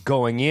 hurt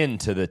going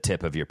into the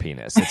tip of your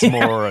penis. It's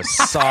more a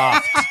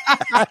soft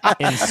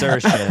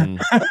insertion.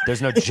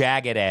 There's no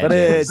jagged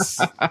edges.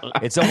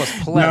 It's almost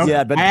pleasant.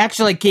 Yeah, but I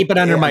actually keep it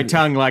under my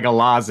tongue like a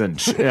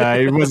lozenge.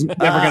 It was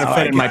never going to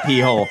fit in my pee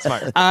hole.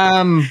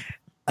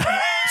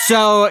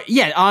 So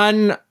yeah,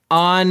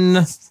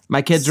 on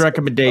my kid's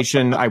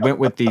recommendation, I went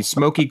with the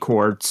smoky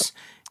quartz,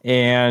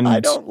 and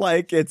I don't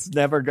like it's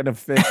never going to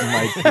fit in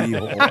my pee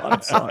hole.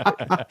 I'm sorry.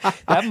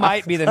 That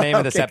might be the name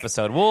of this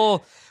episode.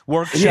 We'll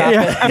workshop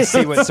it and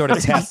see what sort of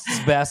tests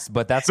best,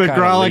 but that's the kind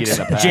of leading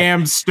the Grolix pack.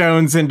 jam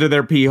stones into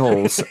their pee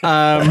holes.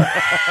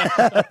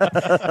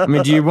 I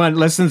mean, do you want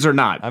listens or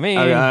not? I mean,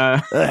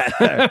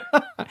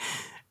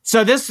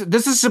 so this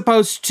is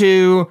supposed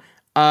to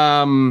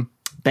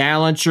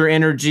balance your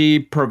energy,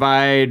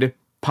 provide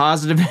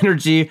positive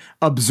energy,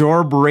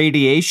 absorb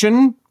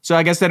radiation. So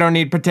I guess I don't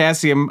need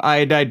potassium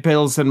iodide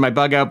pills in my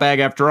bug out bag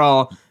after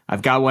all.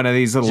 I've got one of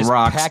these little just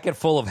rocks. pack it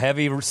full of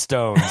heavy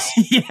stones.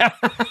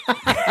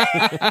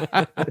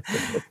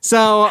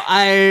 So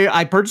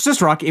I purchased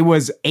this rock. It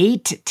was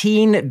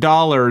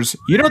 $18.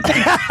 You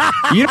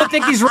don't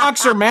think these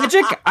rocks are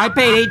magic? I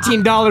paid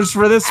 $18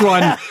 for this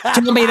one.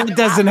 Tell me that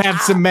doesn't have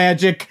some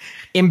magic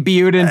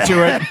imbued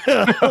into it.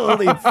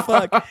 Holy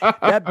fuck.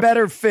 That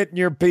better fit in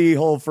your pee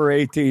hole for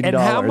 $18. And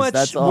how much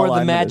That's all were the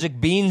I'm magic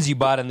beans you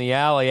bought in the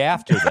alley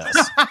after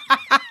this?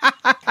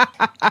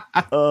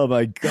 Oh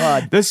my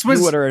God. This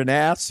was- You are an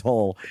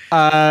asshole.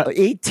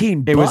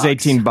 18 It was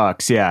bucks.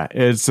 $18. Yeah,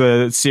 it's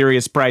a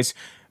serious price.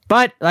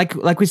 But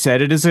like we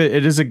said, it is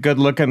a good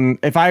looking.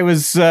 If I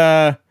was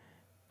a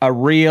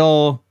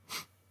real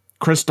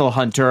crystal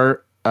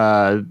hunter,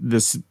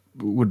 this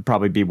would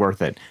probably be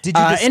worth it. Did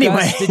you discuss,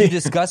 anyway, did you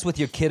discuss with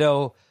your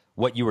kiddo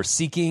what you were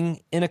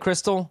seeking in a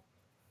crystal?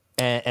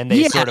 And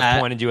they sort of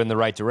pointed you in the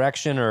right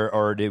direction, or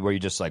were you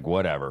just like,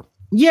 whatever?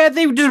 yeah,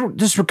 they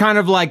just were kind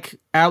of like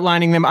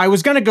outlining them. I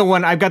was gonna go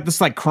on. I've got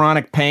this like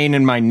chronic pain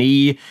in my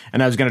knee,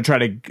 and I was gonna try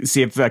to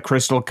see if the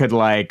crystal could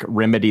like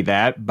remedy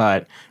that,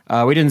 but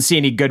we didn't see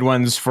any good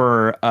ones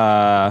for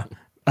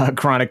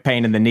chronic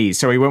pain in the knee.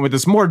 So we went with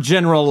this more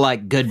general,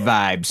 like good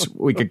vibes,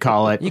 we could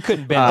call it. You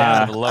couldn't bend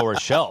down to the lower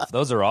shelf.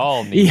 Those are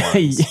all knee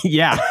ones.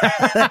 Yeah.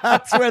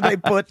 That's where they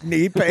put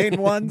knee pain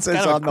ones. Is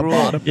kinda on the cruel.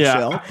 bottom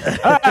Yeah. shelf.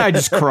 I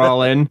just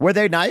crawl in. Were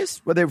they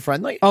nice? Were they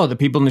friendly? Oh, the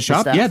people in the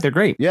shop? staff? Yeah, they're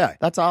great. Yeah,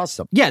 that's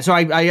awesome. Yeah, so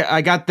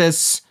I got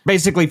this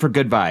basically for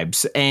good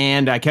vibes,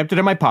 and I kept it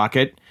in my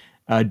pocket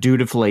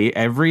dutifully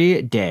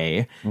every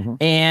day.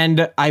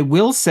 And I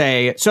will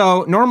say,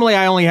 so normally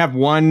I only have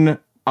one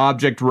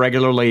object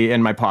regularly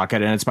in my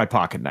pocket, and it's my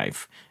pocket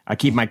knife. I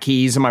keep my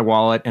keys in my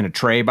wallet and a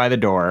tray by the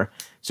door.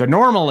 So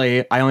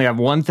normally I only have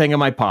one thing in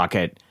my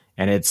pocket,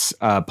 and it's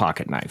a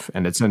pocket knife,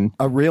 and it's an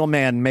A real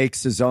man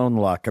makes his own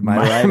luck. Am I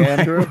right,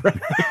 Andrew?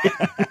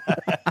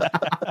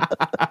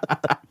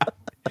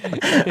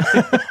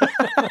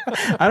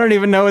 I don't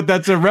even know what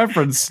that's a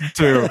reference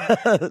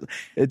to.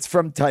 It's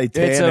from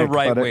Titanic. It's a but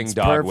right-wing it's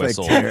dog perfect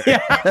whistle. here.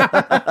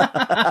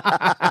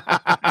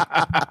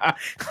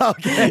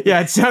 Okay.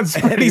 Yeah, it sounds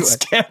pretty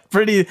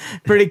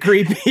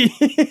creepy.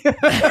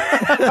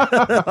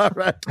 All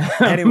right.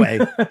 Anyway,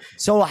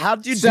 so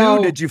how'd you So-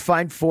 do? Did you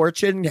find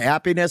fortune,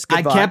 happiness, good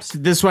I vibes?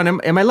 kept this one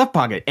in my left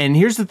pocket. And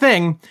here's the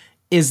thing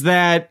is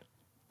that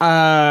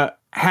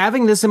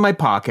having this in my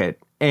pocket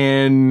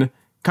and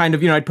kind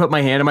of, I'd put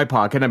my hand in my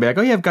pocket and I'd be like,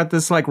 oh yeah, I've got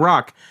this like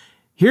rock.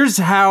 Here's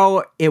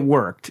how it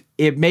worked.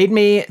 It made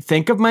me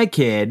think of my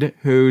kid,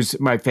 who's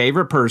my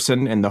favorite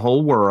person in the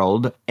whole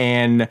world,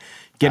 and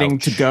getting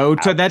to go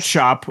to that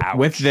shop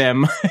with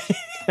them.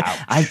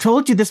 I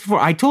told you this before.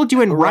 I told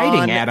you in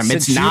writing, Adam.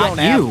 Since It's not don't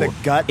have you. the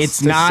guts It's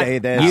to not say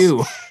this,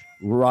 you.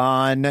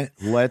 Ron,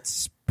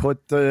 let's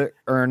put the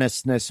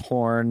earnestness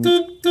horn.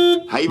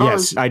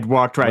 Yes, I'd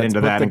walked right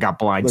into that and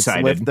got Let's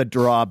blindsided. lift the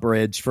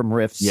drawbridge from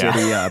Rift Yeah.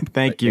 City up.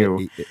 Thank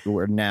you.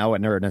 We're now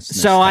in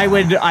earnestness. So I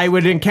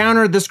would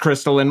encounter this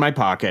crystal in my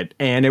pocket,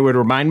 and it would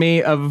remind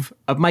me of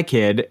my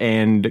kid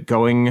and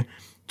going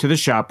to the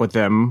shop with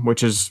them,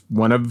 which is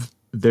one of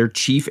their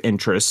chief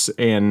interests,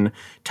 and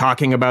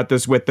talking about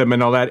this with them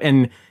and all that.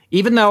 And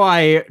even though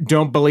I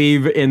don't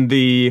believe in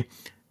the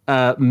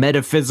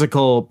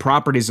metaphysical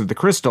properties of the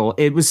crystal,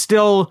 it was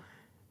still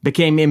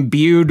became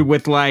imbued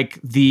with like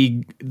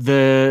the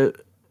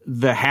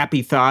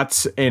happy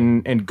thoughts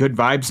and good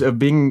vibes of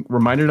being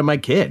reminded of my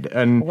kid.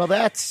 And Well,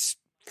 that's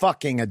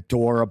fucking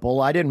adorable.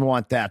 I didn't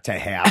want that to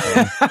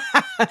happen.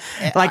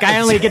 like I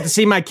only get to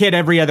see my kid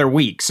every other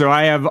week, so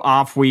I have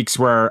off weeks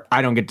where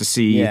I don't get to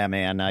see. Yeah,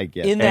 man, I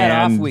get In it. that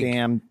off And week,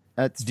 Damn,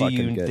 that's do fucking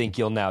you good. think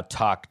you'll now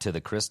talk to the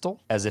crystal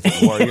as if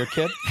it were your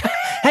kid?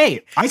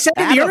 Hey, I said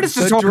to the Adam, artist,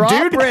 the dude.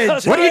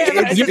 drawbridge. What are you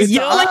doing? You're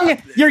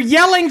yelling. You're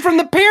yelling from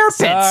the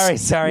parapets.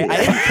 Sorry. I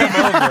didn't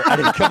come over. I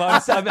didn't come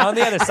over. I'm on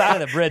the other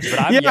side of the bridge, but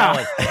I'm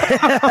yelling.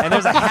 And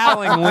there's a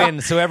howling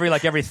wind, so every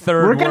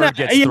third We're gonna- word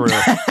gets through.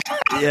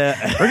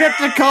 Yeah. We're going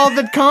to call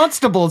the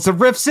constables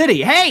of Rift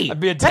City. Hey, I'm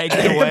being taken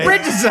away. the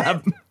bridge is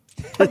up.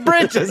 The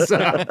bridge is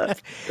up.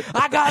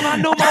 I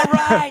know my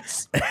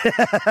rights.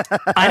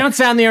 I don't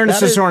sound the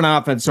earnestness horn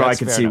often, so I That's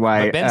can fair see enough.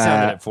 why. But Ben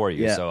sounded it for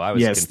you, yeah. so I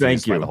was Yes, confused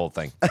thank you. by the whole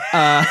thing.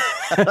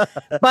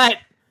 But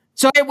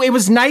so it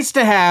was nice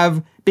to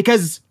have,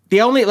 because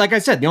the only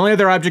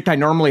other object I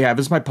normally have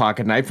is my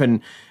pocket knife,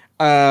 and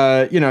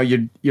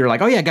you're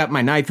like, oh yeah, I got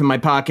my knife in my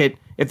pocket.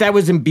 If that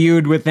was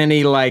imbued with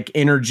any like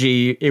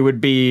energy, it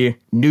would be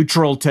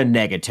neutral to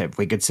negative.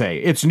 We could say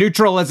it's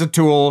neutral as a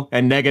tool,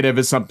 and negative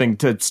is something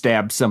to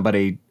stab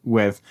somebody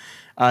with.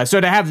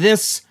 So to have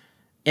this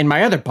in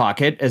my other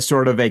pocket as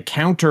sort of a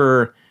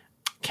counter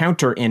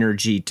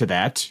energy to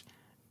that.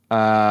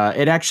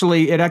 It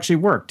actually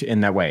worked in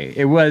that way.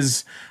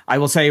 I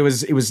will say it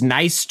was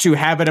nice to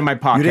have it in my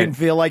pocket. You didn't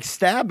feel like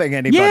stabbing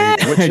anybody,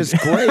 Yeah. which is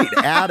great.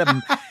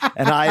 Adam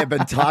and I have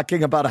been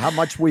talking about how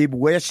much we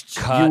wished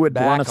Cut you would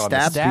back want to on the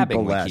stab stabbing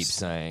people we less. keep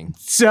saying.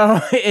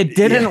 So it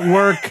didn't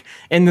work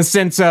in the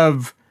sense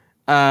of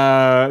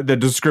the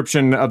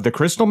description of the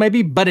crystal,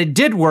 maybe, but it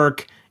did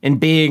work in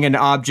being an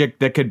object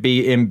that could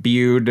be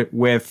imbued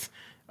with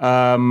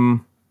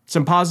some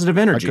positive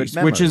energies,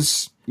 memory. which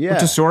is Yeah.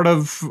 sort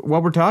of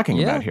what we're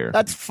talking about here.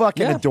 That's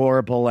fucking Yeah.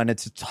 adorable, and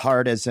its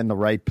heart is in the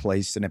right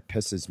place, and it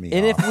pisses me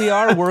And off. if we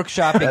are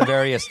workshopping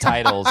various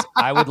titles,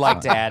 I would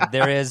like to add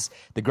there is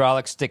the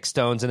Grolic stick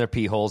stones in their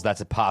pee holes.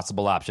 That's a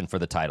possible option for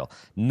the title.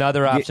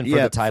 Another option for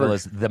yeah, the title for-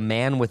 is the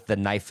man with the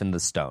knife in the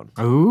stone.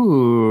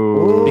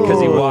 Ooh.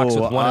 Because he walks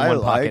with one I in one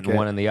like pocket and it.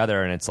 one in the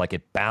other, and it's like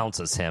it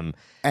balances him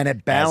And it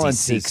as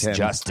balances he seeks him.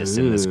 justice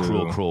in this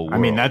cruel, cruel world. I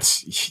mean,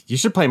 you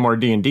should play more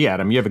D&D,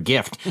 Adam. You have a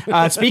gift.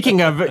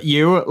 Speaking of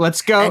you,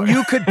 let's go. And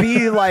you could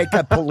be like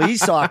a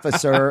police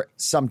officer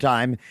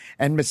sometime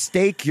and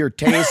mistake your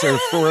taser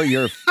for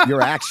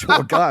your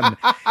actual gun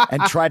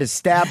and try to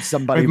stab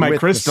somebody with my the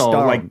crystal,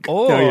 stone. like,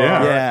 or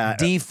Yeah.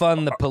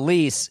 defund the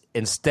police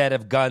instead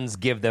of guns,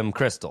 give them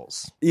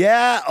crystals.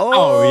 Yeah.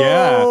 Oh,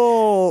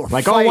 yeah.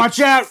 Like, fight. oh, watch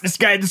out!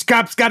 This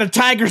cop's got a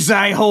tiger's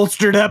eye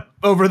holstered up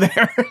over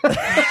there.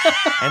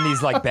 And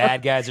these like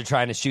bad guys are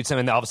trying to shoot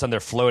someone, and all of a sudden they're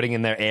floating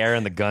in their air,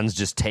 and the gun's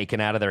just taken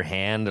out of their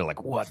hand. They're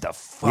like, "What the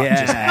fuck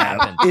just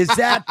happened?" Is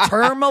that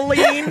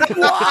tourmaline?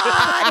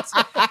 What?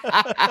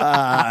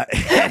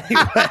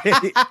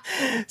 Anyway,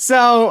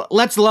 So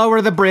let's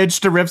lower the bridge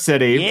to Rift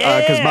City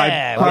because my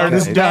Yeah, part welcome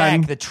is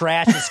done. back. The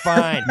trash is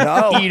fine.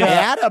 no, Eat up.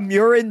 Adam,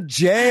 you're in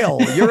jail.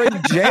 You're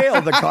in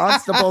jail. The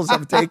constables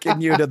have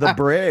taken you to the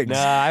brig. No,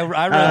 I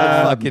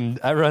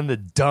run the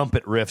dump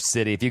at Rift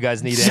City. If you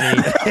guys need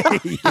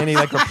any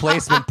like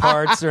replacement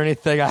parts or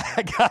anything,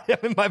 I got him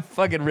in my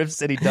fucking Rift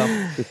City dump.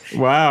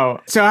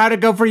 Wow. So how'd it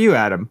go for you,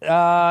 Adam?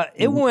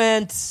 It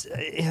went.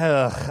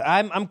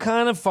 I'm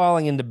kind of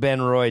falling into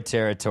Ben Roy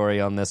territory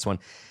on this one.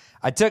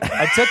 I took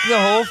the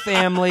whole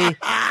family.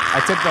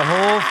 I took the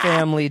whole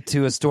family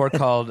to a store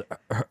called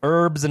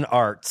Herbs and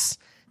Arts.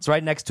 It's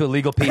right next to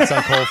Illegal Pete's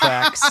on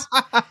Colfax.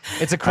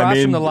 It's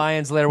across from the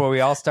Lions Lair where we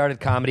all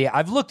started comedy.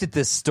 I've looked at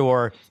this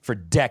store for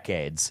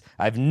decades.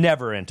 I've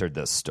never entered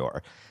this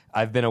store.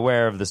 I've been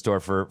aware of the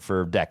store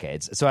for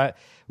decades. So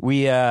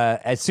we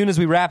as soon as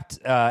we wrapped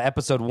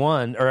episode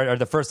 1 or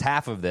the first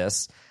half of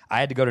this, I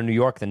had to go to New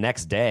York the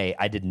next day.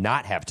 I did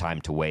not have time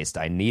to waste.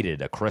 I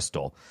needed a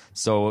crystal.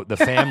 So the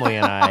family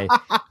and I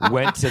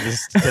went to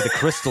the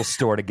crystal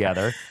store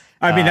together.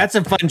 I mean, that's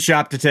a fun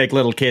shop to take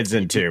little kids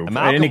into.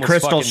 Malcolm Any was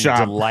crystal fucking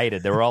shop.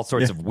 delighted. There were all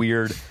sorts of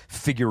weird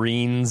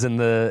figurines in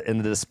the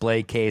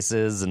display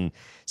cases and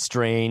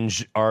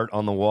strange art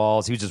on the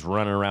walls. He was just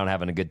running around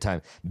having a good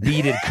time.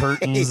 Beaded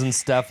curtains and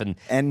stuff.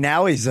 And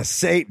now he's a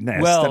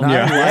Satanist. Well, and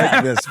I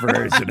like this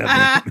version of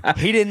it.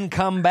 he didn't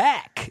come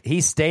back.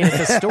 He stayed at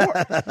the store.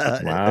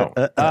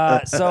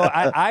 Wow. So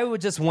I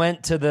would just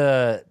went to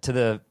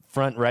the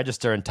front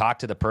register and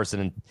talked to the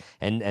person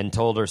and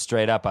told her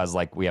straight up. I was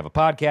like, we have a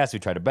podcast. We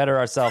try to better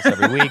ourselves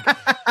every week.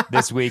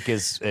 This week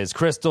is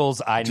crystals.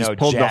 I know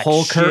pulled jack the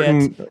whole shit.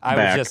 curtain I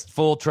back. was just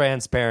full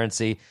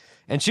transparency.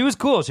 And she was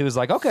cool. She was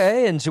like,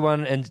 okay. And she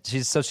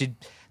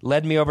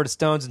led me over to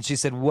Stone's and she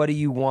said, what do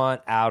you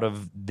want out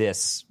of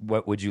this?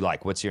 What would you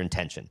like? What's your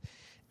intention?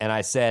 And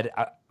I said,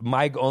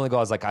 my only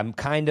goal is like, I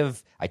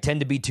tend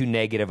to be too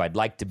negative. I'd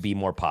like to be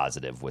more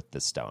positive with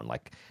this stone.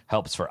 Like,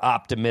 helps for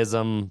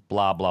optimism,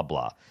 blah, blah,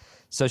 blah.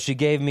 So she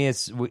pointed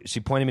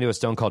me to a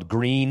stone called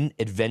Green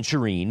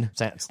Adventurine.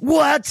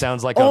 What?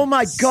 Sounds like oh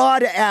my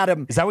God,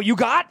 Adam. Is that what you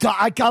got?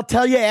 I'll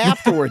tell you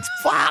afterwards.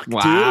 Fuck, dude.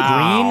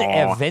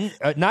 Green,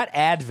 not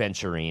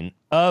Adventurine,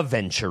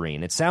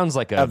 Aventurine. It sounds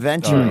like a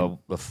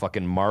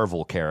fucking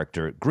Marvel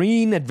character.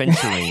 Green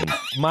Adventurine.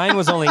 Mine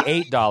was only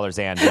 $8,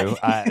 Andrew,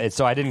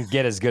 so I didn't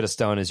get as good a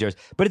stone as yours.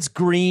 But it's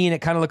green. It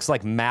kind of looks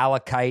like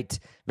malachite,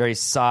 very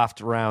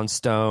soft, round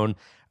stone.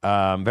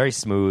 Very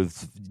smooth,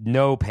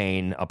 no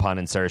pain upon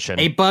insertion.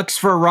 $8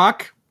 for a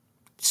rock,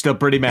 still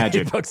pretty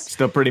magic.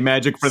 Still pretty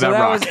magic for that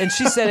rock. And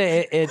she said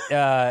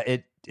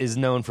it is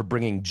known for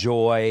bringing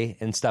joy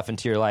and stuff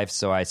into your life.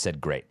 So I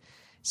said, great.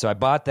 So I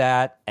bought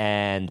that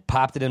and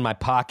popped it in my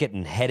pocket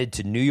and headed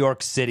to New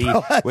York City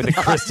with a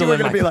crystal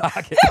in my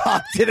pocket.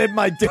 Popped it in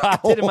my dick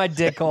Popped hole. it in my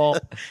dick hole.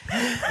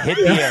 Hit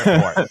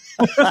the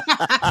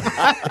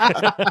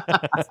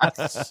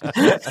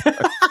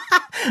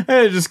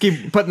airport. Just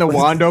keep putting the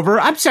wand over.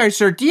 I'm sorry,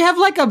 sir. Do you have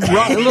like a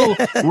little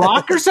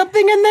rock or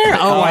something in there?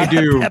 Oh, I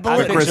do. I'm The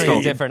picturing crystal.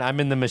 it different. I'm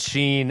in the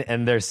machine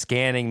and they're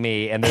scanning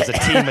me, and there's a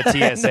team of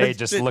TSA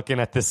just looking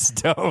at this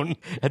stone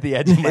at the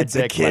edge of my It's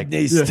a dick.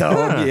 kidney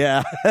stone,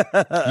 yeah.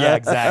 Yeah,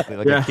 exactly.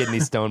 Like Yeah. a kidney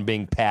stone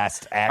being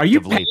passed Are you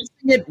actively.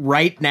 passing it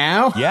right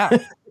now? Yeah,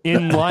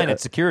 in line at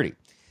security.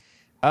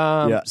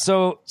 Yeah.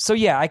 So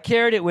yeah, I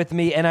carried it with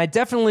me, and I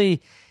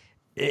definitely.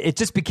 It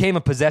just became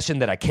a possession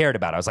that I cared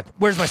about. I was like,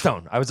 "Where's my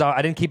stone?"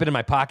 I didn't keep it in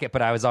my pocket,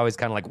 but I was always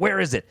kind of like, "Where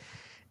is it?"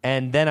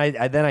 And then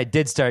I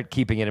did start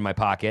keeping it in my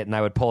pocket, and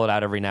I would pull it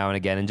out every now and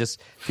again and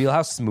just feel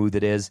how smooth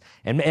it is.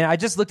 And I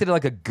just looked at it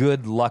like a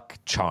good luck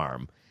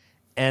charm.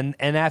 And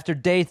after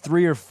day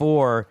 3 or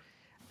 4,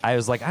 I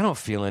was like, I don't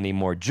feel any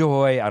more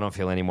joy. I don't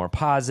feel any more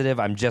positive.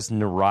 I'm just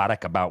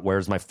neurotic about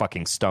where's my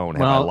fucking stone.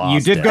 Have I Well,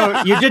 lost you did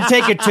it? You did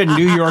take it to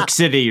New York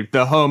City,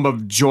 the home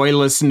of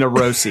joyless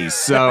neuroses.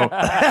 So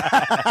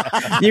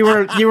you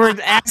were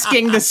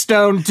asking the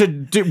stone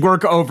to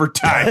work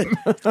overtime.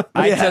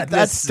 I Yeah, took that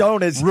this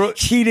stone is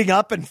heating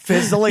up and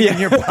fizzling in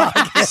your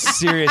pocket.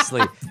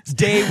 seriously.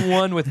 Day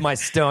 1 with my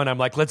stone. I'm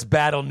like, let's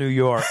battle New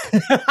York.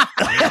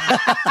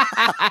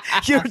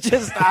 You're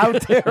just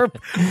out there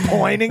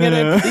pointing it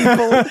at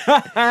people.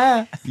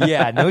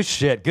 Yeah, no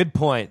shit. Good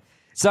point.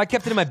 So I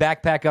kept it in my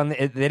backpack.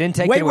 They didn't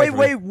take it away from me.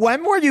 Wait.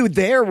 When were you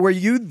there? Were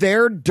you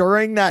there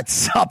during that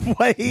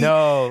subway?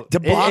 No,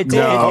 debacle? it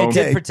did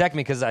Okay. protect me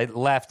because I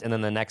left, and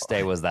then the next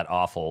day was that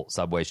awful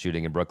subway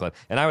shooting in Brooklyn,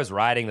 and I was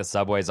riding the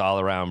subways all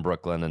around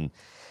Brooklyn,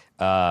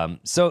 and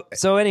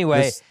so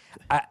anyway,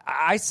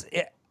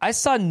 I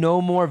saw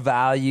no more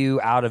value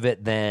out of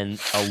it than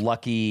a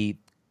lucky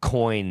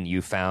coin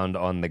you found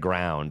on the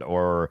ground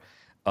or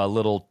a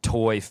little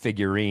toy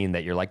figurine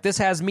that you're like, this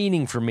has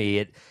meaning for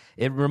me.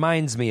 It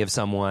reminds me of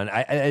someone.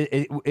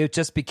 It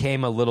just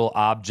became a little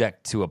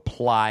object to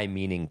apply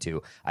meaning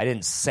to. I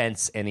didn't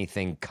sense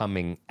anything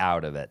coming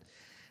out of it.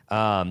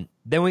 Then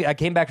I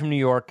came back from New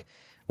York,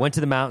 went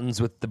to the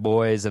mountains with the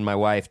boys and my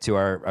wife to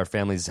our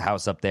family's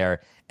house up there,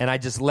 and I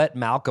just let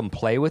Malcolm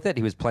play with it.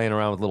 He was playing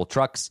around with little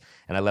trucks,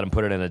 and I let him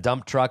put it in a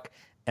dump truck,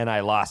 and I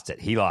lost it.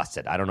 He lost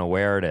it. I don't know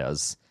where it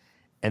is.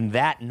 And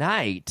that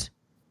night,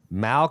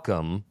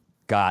 Malcolm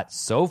got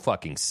so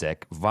fucking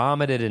sick,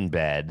 vomited in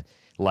bed,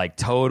 like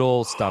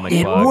total stomach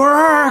bug.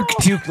 Worked.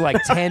 Puked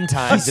like 10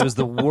 times. It was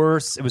the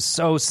worst. It was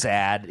so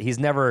sad. He's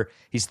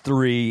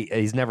 3.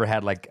 He's never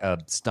had like a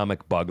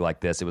stomach bug like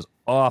this. It was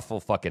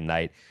awful fucking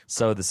night.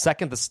 So the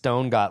second the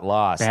stone got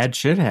lost, Bad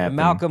shit happened.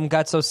 Malcolm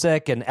got so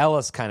sick, and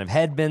Ellis kind of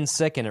had been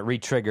sick, and it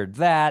re-triggered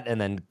that. And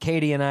then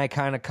Katie and I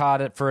kind of caught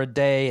it for a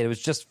day. It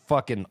was just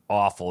fucking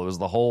awful. It was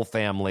the whole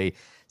family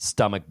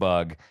stomach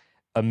bug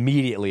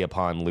immediately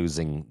upon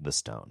losing the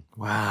stone.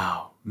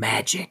 Wow.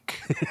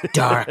 Magic.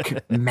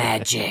 Dark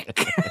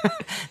magic.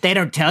 They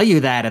don't tell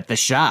you that at the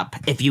shop.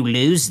 If you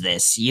lose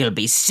this, you'll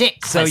be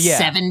sick So, for yeah.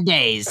 7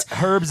 days.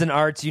 Herbs and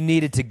Arts, you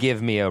needed to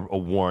give me a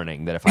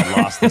warning that if I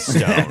lost the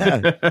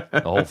stone,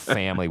 the whole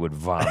family would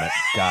vomit.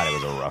 God, it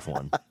was a rough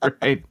one.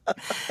 Right.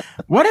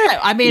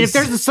 If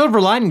there's a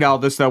silver lining to all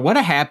this, though, what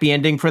a happy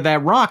ending for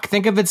that rock.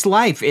 Think of its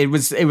life. It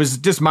was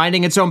just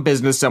minding its own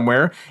business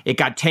somewhere. It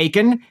got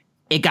taken.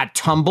 It got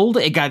tumbled.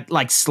 It got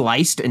like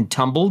sliced and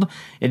tumbled.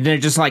 And then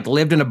it just like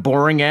lived in a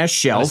boring ass A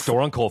shelf.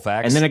 store on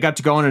Colfax. And then I got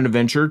to go on an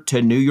adventure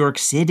to New York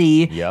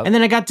City. Yep. And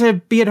then I got to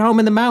be at home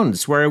in the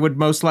mountains where I would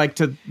most like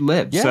to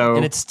live. So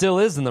and it still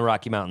is in the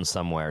Rocky Mountains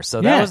somewhere.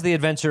 So that was the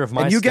adventure of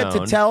my And you stone.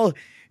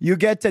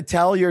 get to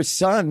tell your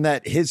son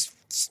that his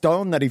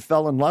stone that he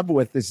fell in love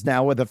with is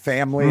now with a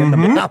family in the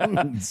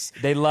mountains.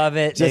 They love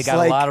it. Just They got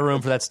like- a lot of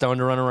room for that stone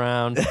to run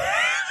around.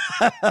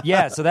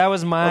 Yeah, so that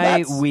was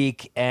my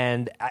week,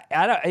 and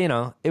I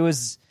don't, it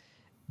was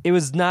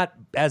not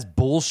as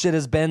bullshit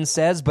as Ben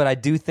says, but I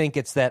do think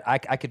it's that I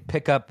could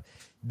pick up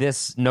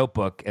this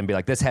notebook and be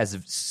like, this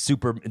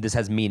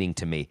has meaning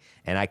to me,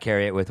 and I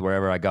carry it with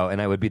wherever I go, and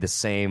it would be the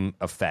same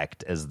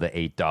effect as the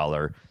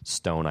 $8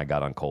 stone I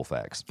got on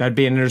Colfax. that'd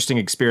be an interesting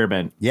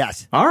experiment.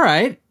 Yes. All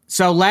right.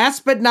 So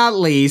last but not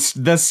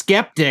least, the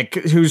skeptic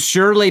who's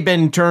surely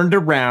been turned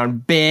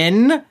around.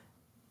 Ben,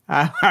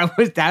 how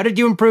did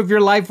you improve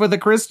your life with a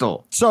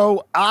crystal?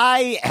 So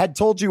I had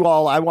told you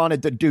all I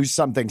wanted to do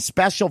something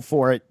special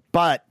for it,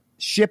 but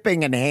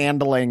shipping and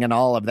handling and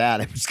all of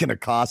that, it was going to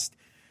cost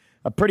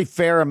a pretty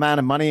fair amount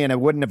of money, and it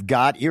wouldn't have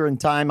got here in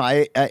time.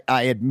 I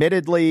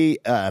admittedly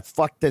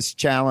fucked this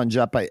challenge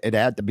up. It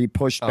had to be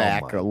pushed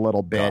back a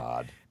little bit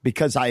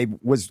because I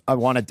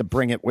wanted to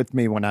bring it with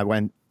me when I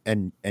went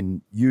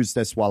and use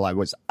this while I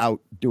was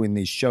out doing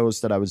these shows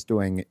that I was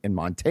doing in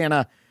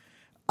Montana.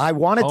 I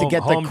wanted to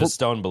get home to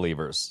stone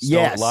believers.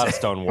 Yes. A lot of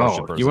stone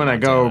worshippers. You want to in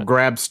go Montana.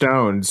 grab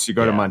stones, you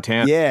go to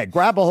Montana. Yeah,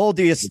 grab a hold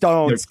of your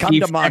stones, come to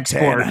Chief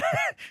Montana.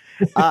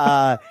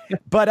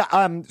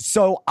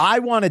 So I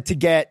wanted to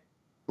get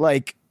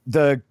like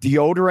the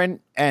deodorant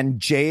and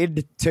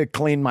jade to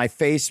clean my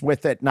face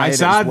with at night. I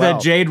saw as well.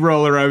 that jade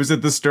roller. I was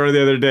at the store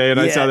the other day, and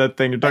I Yeah. saw that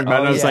thing you're talking about,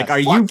 and I was like, "Are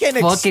you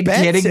Fucking fucking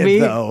expensive, kidding me?"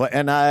 Though,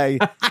 and I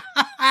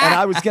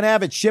was gonna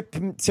have it shipped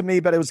to me,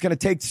 but it was gonna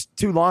take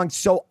too long.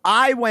 So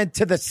I went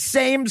to the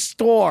same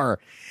store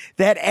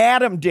that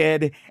Adam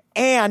did,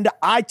 and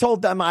I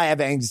told them I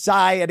have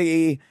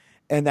anxiety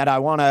and that I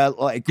want to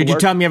like. Did you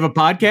tell me you have a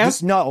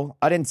podcast? No,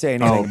 I didn't say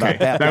anything about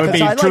that. That would because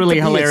be I like truly to be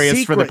a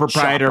hilarious for the secret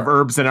proprietor shopper. of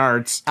Herbs and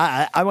Arts.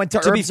 I went to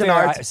To be Herbs and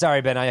fair, Arts.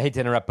 sorry, Ben, I hate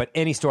to interrupt, but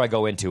any store I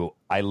go into,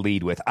 I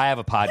lead with, I have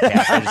a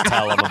podcast. I just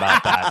tell them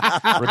about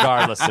that,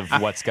 regardless of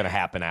what's going to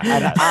happen after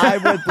that. I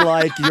would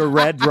like your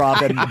Red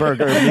Robin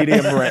burger,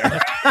 medium rare.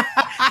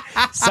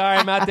 Sorry,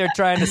 I'm out there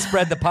trying to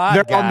spread the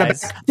pod,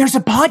 guys. There's a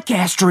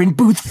podcaster in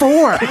booth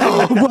 4.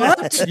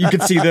 What? You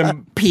could see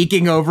them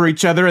peeking over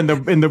each other in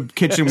the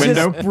kitchen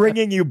window. Just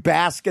bringing you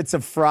baskets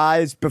of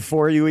fries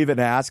before you even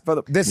ask for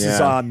them. This is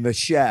Yeah. on the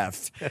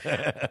chef.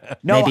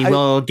 No, Maybe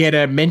we'll get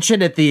a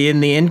mention in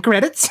the end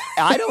credits.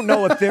 I don't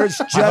know if there's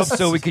I hope just.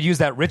 so we could use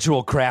that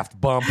ritual craft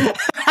bump.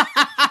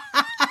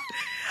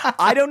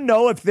 I don't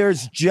know if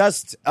there's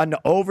just an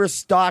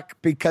overstock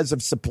because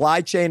of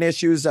supply chain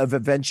issues of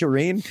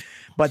Aventurine,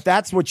 but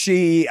that's what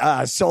she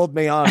sold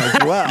me on as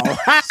well.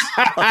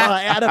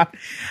 Adam,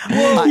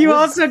 You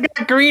also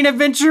got Green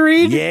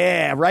Aventurine?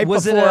 yeah, right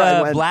Was it before I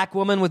a went. black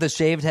woman with a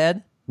shaved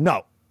head?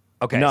 No.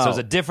 Okay, No. so it was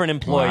a different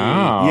employee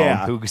Wow.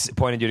 Yeah. who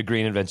pointed you to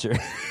Green Adventure.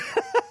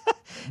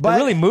 But- They're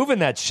really moving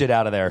that shit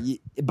out of there.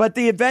 But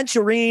the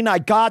Aventurine, I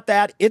got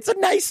that. It's a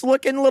nice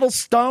looking little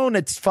stone.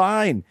 It's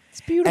fine.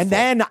 It's beautiful. And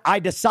then I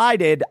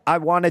decided I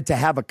wanted to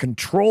have a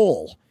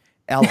control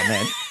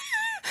element.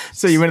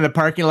 So you went in the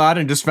parking lot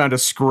and just found a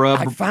scrub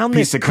I found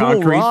piece this of cool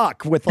concrete?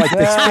 rock with like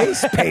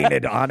this face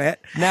painted on it.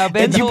 Now,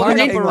 Ben In the told me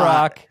parking a lot.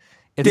 rock.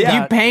 It's Did you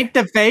got- paint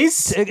the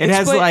face? It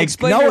has explain, like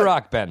explain No, your it-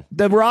 rock, Ben.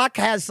 The rock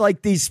has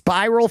like these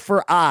spiral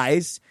for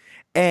eyes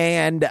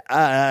and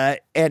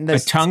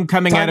this tongue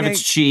coming out of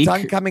its cheek.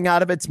 tongue coming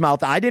out of its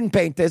mouth. I didn't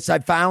paint this. I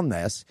found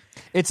this.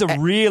 It's a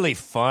really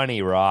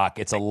funny rock.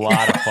 It's a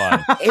lot of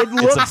fun. It It's a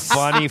looks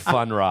funny,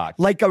 fun rock.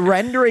 like a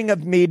rendering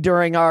of me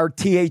during our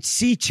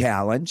THC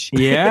challenge.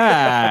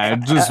 yeah,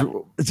 just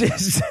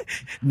Just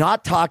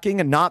not talking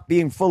and not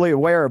being fully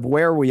aware of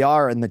where we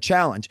are in the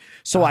challenge.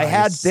 So I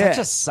had You're this. such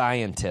a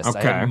scientist.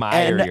 Okay. I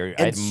admire And- your. I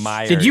and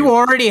admire. Did you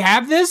already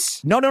have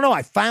this? No.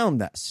 I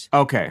found this.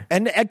 Okay.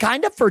 And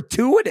kind of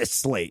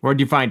fortuitously Where'd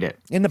you find it?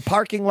 in the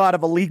parking lot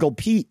of Illegal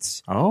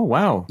Pete's. Oh,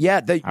 wow. Yeah,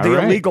 the All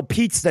right. Illegal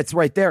Pete's that's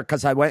right there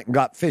because I went and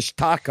got fish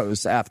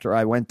tacos after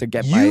I went to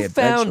get my You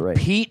adventure. found in.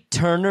 Pete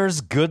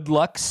Turner's Good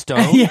Luck Stone.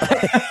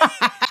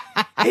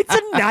 It's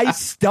a nice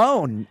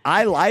stone.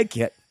 I like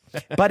it.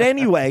 But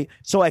anyway,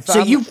 so I found.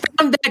 So you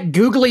found that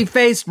googly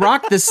faced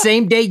rock the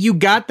same day you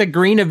got the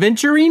Green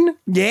Aventurine?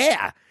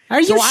 yeah.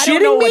 Are So you I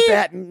don't know shitting what me?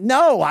 that.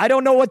 No, I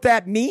don't know what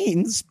that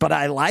means, but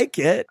I like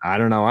it. I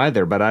don't know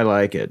either, but I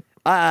like it.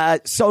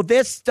 So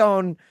this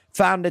stone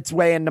found its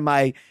way into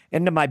my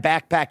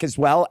backpack as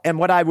well. And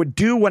what I would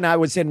do when I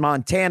was in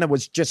Montana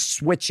was just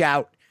switch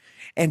out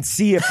and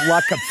see if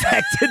luck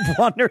affected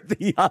one or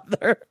the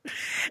other.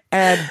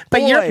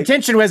 But your boy,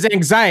 intention was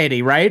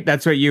anxiety, right?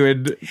 That's what you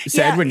had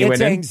said yeah, when you it's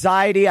went in.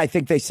 anxiety. I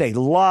think they say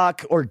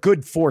luck or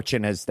good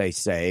fortune, as they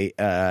say.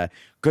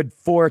 Good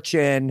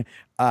fortune.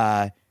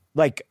 Trying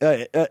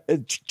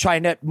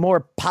to more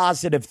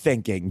positive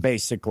thinking,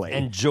 basically.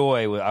 And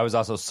joy. I was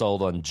also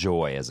sold on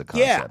joy as a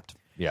yeah. concept.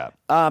 Yeah.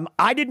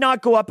 I did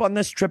not go up on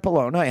this trip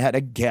alone. I had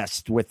a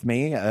guest with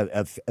me,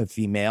 a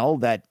female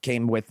that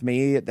came with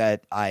me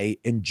that I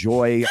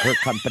enjoy her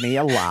company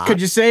a lot. Could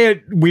you say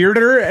it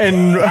weirder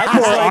and more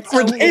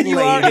awkwardly?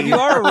 If you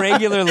are a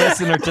regular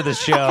listener to the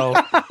show,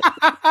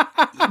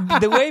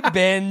 the way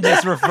Ben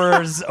just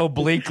refers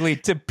obliquely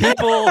to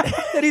people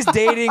that he's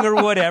dating or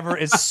whatever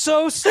is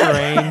so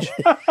strange.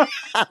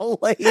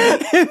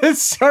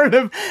 It's sort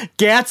of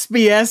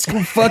Gatsby-esque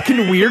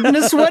fucking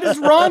weirdness. What is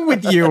wrong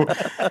with you?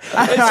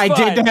 I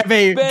did have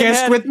a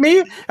guest with me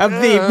of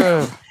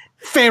the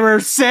fairer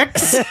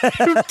sex.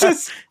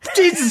 Just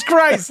Jesus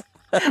Christ.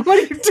 What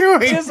are you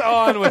doing? Just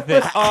on with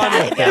it.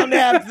 I don't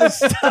have the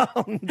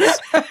stones.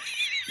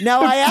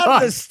 Now, I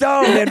have the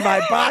stone in my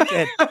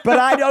pocket, but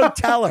I don't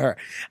tell her.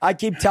 I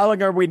keep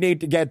telling her we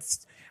need to get...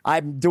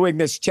 I'm doing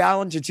this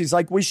challenge, and she's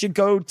like, we should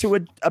go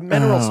to a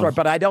mineral store,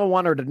 but I don't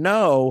want her to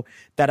know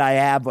that I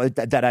have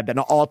that I've been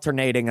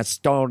alternating a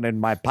stone in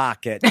my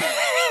pocket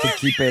to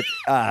keep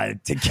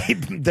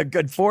the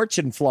good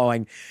fortune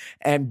flowing.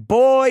 And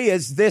boy,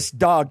 is this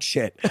dog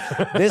shit.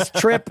 This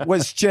trip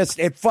was just,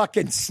 it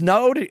fucking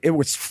snowed. It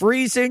was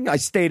freezing. I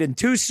stayed in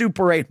 2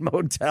 Super 8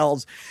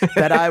 motels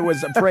that I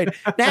was afraid.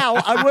 Now,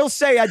 I will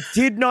say I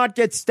did not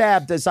get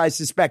stabbed as I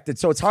suspected,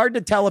 so it's hard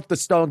to tell if the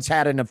stones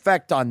had an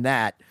effect on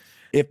that.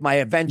 If my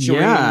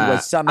Aventurine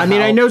was somehow... I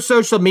mean, I know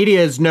social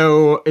media is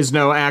no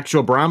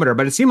actual barometer,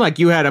 but it seemed like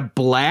you had a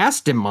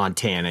blast in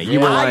Montana. You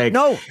were like,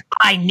 no,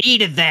 I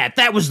needed that.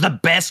 That was the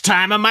best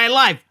time of my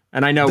life.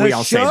 And I know we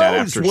all say that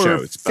after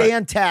shows. But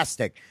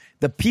fantastic.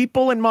 The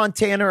people in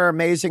Montana are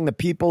amazing. The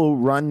people who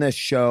run this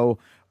show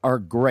are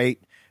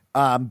great.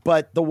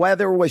 But the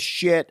weather was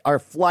shit. Our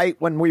flight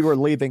when we were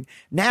leaving.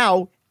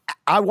 Now,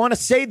 I want to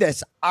say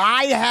this.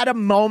 I had a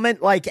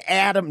moment like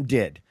Adam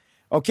did.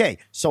 Okay,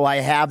 so I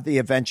have the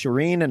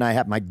Aventurine and I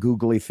have my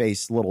googly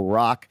face little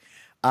rock.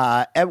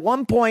 At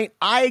one point,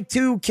 I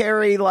too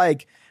carry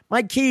like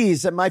my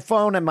keys and my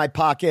phone in my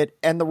pocket.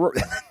 And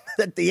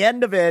at the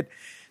end of it,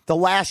 the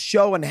last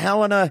show in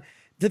Helena,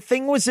 the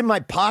thing was in my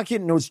pocket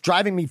and it was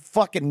driving me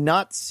fucking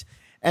nuts.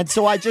 And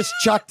so I just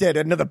chucked it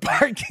into the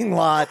parking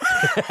lot.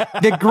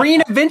 The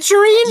green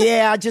Aventurine?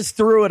 Yeah, I just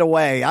threw it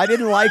away. I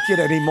didn't like it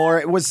anymore.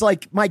 It was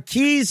like my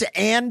keys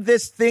and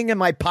this thing in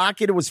my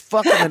pocket. It was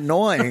fucking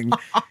annoying.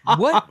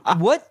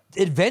 What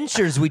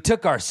adventures we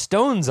took our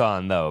stones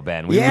on, though,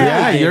 Ben? We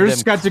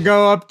yours got to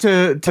go up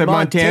to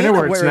Montana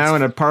where it's now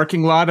in a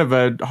parking lot of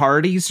a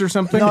Hardee's or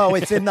something? No,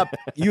 it's in the...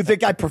 You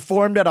think I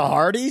performed at a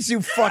Hardee's,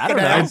 you fucking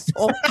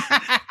asshole?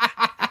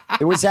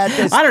 It was at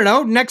this... I don't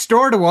know, next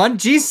door to one.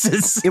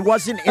 Jesus. It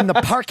wasn't in the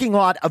parking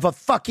lot of a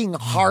fucking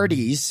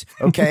Hardee's,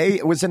 okay?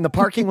 It was in the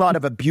parking lot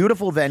of a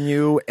beautiful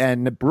venue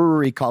and a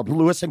brewery called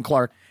Lewis and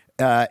Clark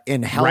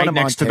in Helena, right next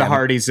Montana. to the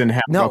Hardee's in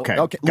Helena. No,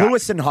 okay.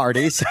 Lewis and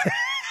Hardee's.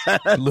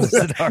 Lewis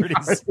and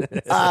Hardee's.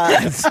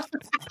 It's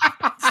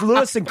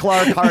Lewis and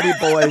Clark Hardy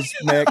Boys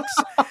mix.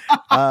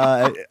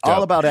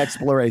 All about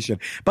exploration.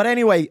 But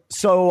anyway,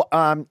 so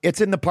it's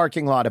in the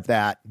parking lot of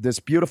this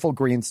beautiful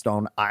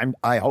greenstone.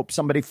 I hope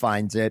somebody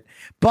finds it.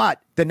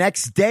 But the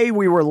next day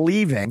we were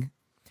leaving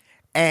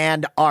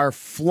and our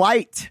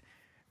flight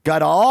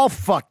got all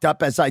fucked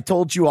up. As I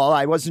told you all,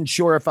 I wasn't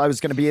sure if I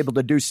was going to be able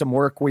to do some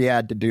work we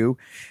had to do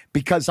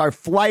because our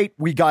flight,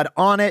 we got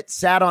on it,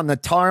 sat on the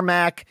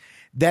tarmac.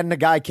 Then the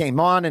guy came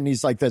on and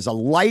he's like, there's a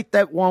light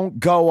that won't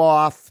go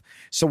off.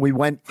 So we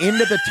went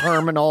into the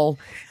terminal.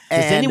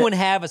 Does anyone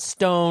have a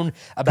stone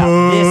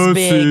about this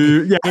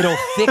big? Yeah. It'll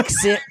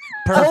fix it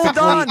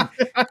perfectly. Hold on.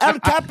 El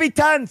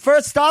Capitan,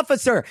 first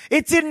officer,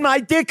 it's in my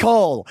dick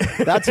hole.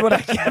 That's what I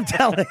kept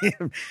telling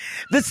him.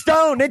 The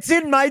stone, it's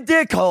in my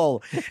dick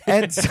hole.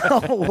 And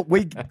so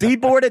we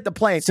deboarded the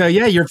plane. So,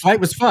 yeah, your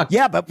flight was fucked.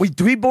 Yeah, but we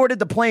deboarded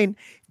the plane.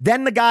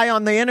 Then the guy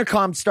on the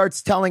intercom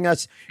starts telling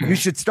us, you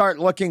should start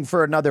looking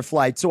for another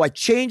flight. So I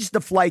changed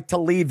the flight to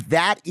leave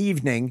that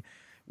evening.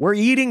 We're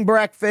eating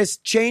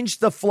breakfast, changed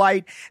the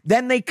flight.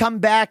 Then they come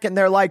back and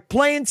they're like,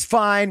 plane's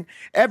fine.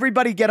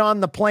 Everybody get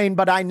on the plane.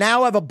 But I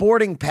now have a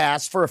boarding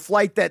pass for a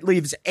flight that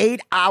leaves 8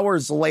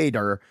 hours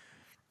later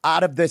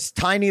out of this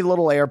tiny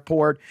little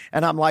airport.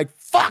 And I'm like,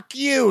 fuck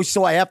you.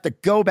 So I have to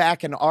go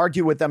back and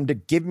argue with them to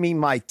give me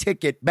my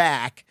ticket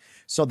back.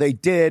 So they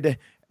did.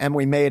 And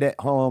we made it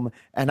home.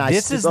 And I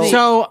this is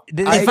the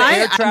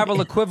air travel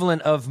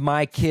equivalent of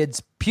my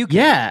kids puking.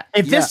 Yeah.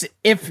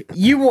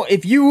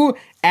 If you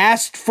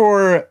asked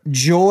for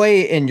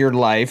joy in your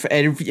life,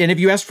 and if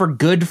you asked for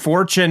good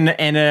fortune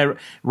and a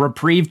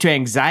reprieve to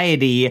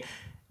anxiety,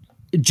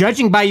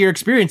 judging by your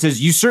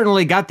experiences, you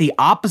certainly got the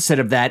opposite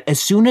of that as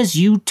soon as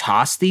you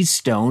toss these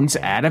stones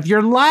out of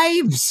your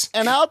lives.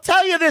 And I'll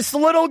tell you this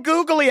little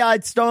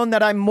googly-eyed stone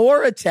that I'm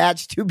more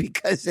attached to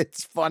because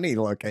it's funny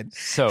looking.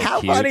 So How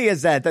cute. funny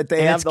is that they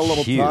And have it's the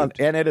little cute. tongue,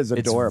 and it is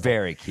adorable. It's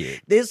very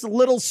cute. This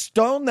little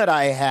stone that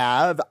I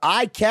have,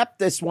 I kept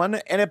this one,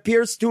 and it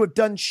appears to have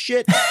done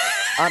shit.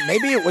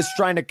 Maybe it was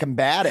trying to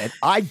combat it.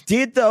 I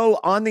did, though,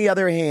 on the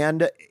other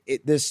hand,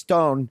 this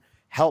stone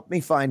helped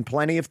me find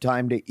plenty of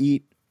time to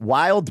eat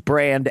Wild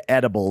Brand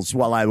edibles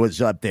while I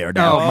was up there.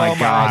 Now, Oh my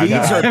God. these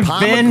are Vin,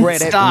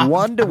 pomegranate stop.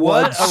 1-to-1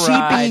 What a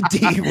ride.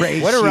 CBD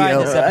ratio. What a ride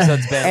this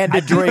episode's been. And to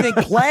I do drink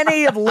think-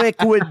 plenty of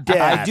liquid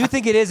death. I do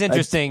think it is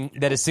interesting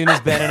that as soon as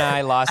Ben and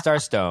I lost our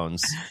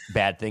stones,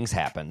 bad things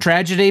happened.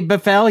 Tragedy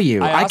befell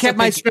you. I I also kept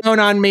my think- stone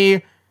on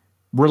me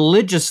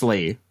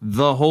religiously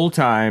the whole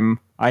time.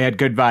 I had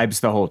good vibes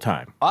the whole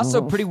time. Also,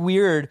 pretty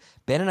weird.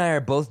 Ben and I are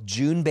both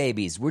June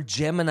babies. We're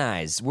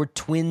Geminis. We're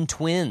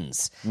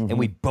twins. And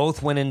we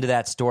both went into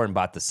that store and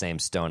bought the same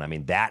stone. I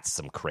mean, that's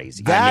some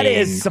crazy. That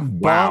is some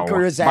Wow.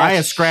 bonkers ass Buy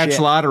a scratch shit.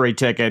 lottery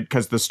ticket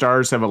because the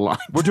stars have aligned.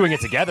 We're doing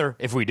it together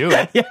if we do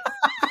it.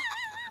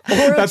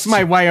 That's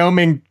my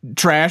Wyoming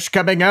trash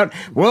coming out.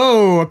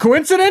 Whoa, a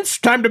coincidence?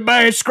 Time to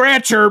buy a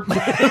scratcher.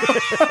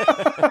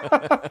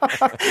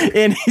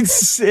 any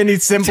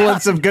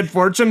semblance of good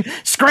fortune?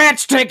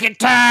 Scratch ticket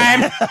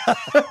time.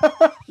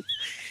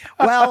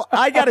 Well,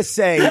 I gotta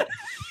say,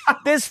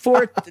 this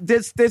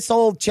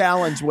whole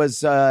challenge was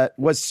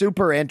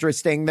super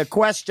interesting. The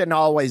question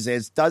always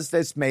is, does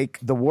this make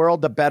the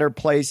world a better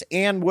place?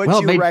 And would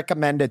you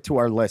recommend it to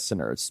our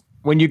listeners?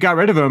 When you got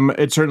rid of them,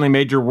 it certainly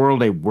made your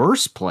world a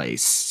worse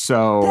place.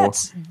 So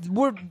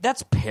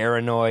That's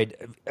paranoid.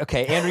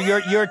 Okay, Andrew,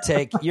 your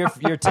take. Your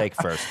take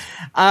first.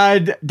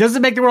 does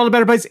it make the world a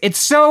better place? It's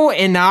so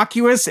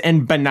innocuous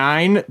and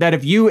benign that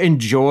if you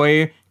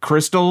enjoy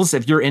crystals,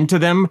 if you're into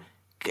them,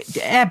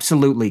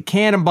 absolutely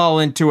cannonball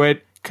into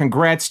it.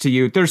 Congrats to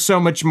you. There's so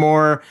much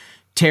more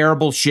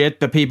terrible shit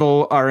that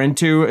people are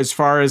into as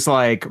far as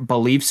like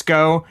beliefs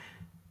go.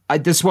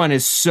 This one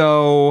is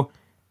so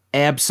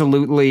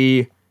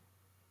absolutely,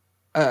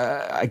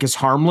 I guess,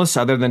 harmless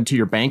other than to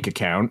your bank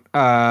account.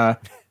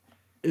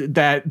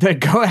 That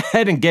go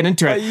ahead and get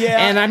into it. Yeah.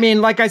 And I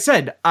mean, like I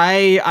said,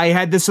 I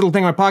had this little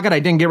thing in my pocket. I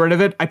didn't get rid of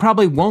it. I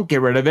probably won't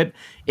get rid of it.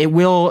 It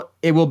will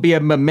be a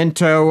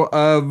memento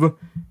of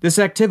this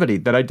activity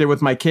that I did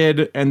with my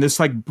kid and this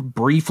like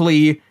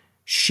briefly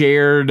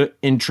shared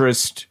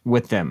interest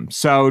with them.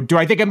 So do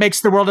I think it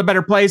makes the world a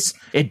better place?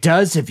 It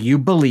does if you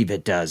believe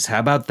it does. How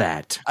about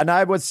that? And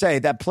I would say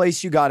that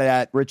place you got it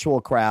at,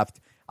 Ritual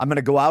Craft, I'm going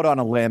to go out on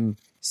a limb,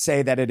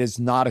 say that it is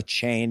not a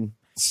chain.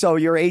 So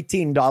your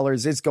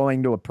 $18 is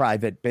going to a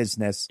private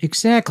business.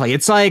 Exactly.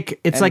 It's like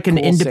an cool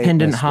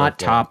independent safeness hot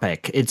with it.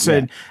 topic. It's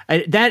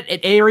that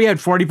area at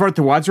 44th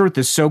to Wadsworth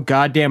is so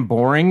goddamn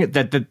boring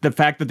that the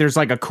fact that there's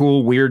like a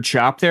cool weird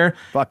shop there,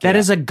 Fuck that yeah.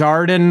 is a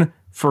garden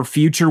for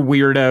future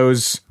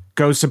weirdos.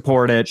 Go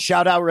support it.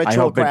 Shout out Ritual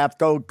hope it- Craft.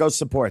 Go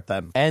support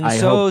them. And I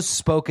so hope-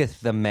 spoketh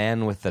the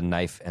man with the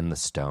knife and the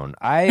stone.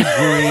 I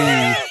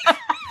agree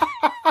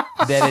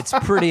that it's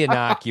pretty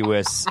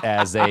innocuous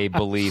as a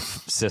belief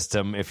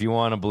system. If you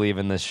want to believe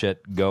in this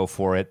shit, go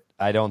for it.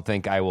 I don't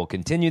think I will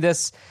continue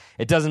this.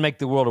 It doesn't make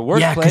the world a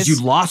worse Yeah, place. because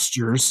you lost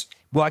yours.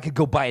 Well, I could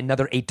go buy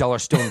another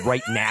 $8 stone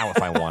right now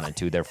if I wanted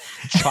to. They're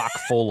chock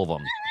full of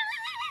them.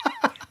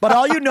 But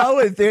all you know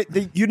is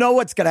you know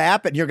what's going to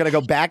happen. You're going to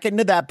go back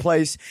into that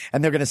place,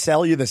 and they're going to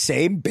sell you the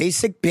same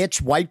basic bitch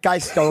white guy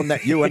stone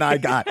that you and I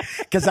got.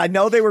 Because I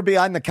know they were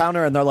behind the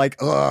counter, and they're like,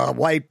 "Ugh,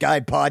 white guy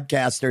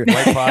podcaster,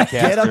 White podcaster.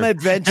 get them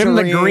adventuring." And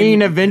the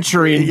green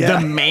aventurine, Yeah.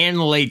 the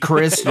manly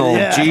crystal.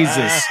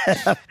 Jesus.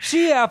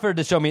 She offered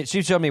to show me.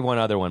 She showed me one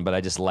other one, but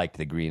I just liked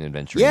the green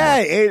adventure.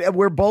 Yeah,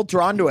 we're both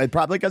drawn to it.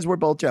 Probably because we're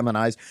both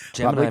Geminis.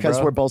 Gemini, Probably because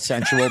bro. we're both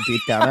sensual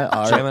deep down at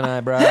heart. Gemini,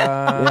 bro.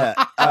 Yeah.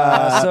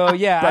 So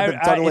yeah,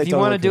 totally, if you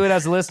want to totally. do it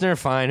as a listener,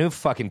 fine. Who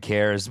fucking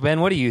cares?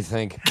 Ben, what do you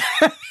think?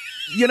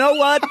 You know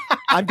what?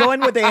 I'm going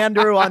with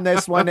Andrew on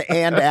this one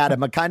and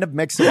Adam, a kind of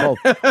mix of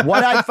both.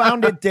 What I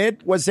found it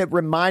did was it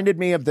reminded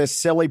me of this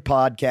silly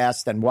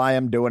podcast and why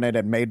I'm doing it.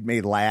 It made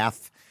me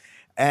laugh.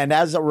 And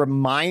as a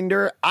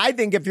reminder, I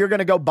think if you're going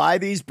to go buy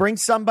these, bring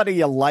somebody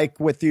you like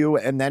with you.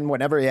 And then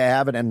whenever you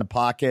have it in the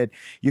pocket,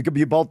 you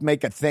both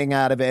make a thing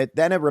out of it.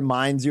 Then it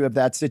reminds you of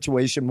that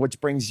situation, which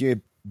brings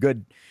you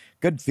good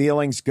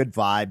feelings, good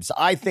vibes.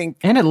 I think.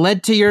 And it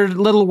led to your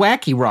little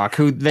wacky rock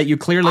that you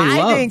clearly love.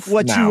 I think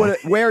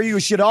where you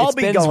should all It's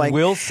be Ben's going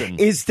Wilson.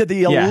 is to the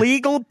Yeah.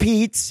 illegal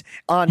Pete's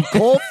on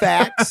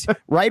Colfax,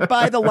 right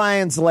by the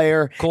Lion's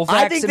Lair. Colfax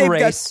I think and they've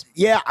Race.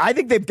 I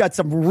think they've got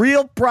some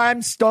real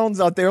prime stones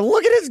out there.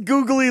 Look at his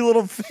googly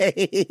little face.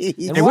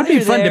 It while would be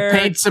you're fun there- to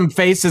paint some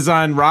faces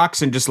on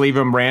rocks and just leave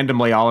them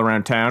randomly all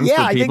around town. Yeah,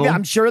 for I think people.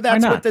 I'm sure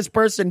that's Why what not? this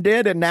person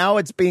did, and now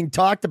it's being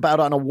talked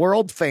about on a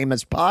world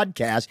famous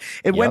podcast.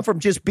 It went from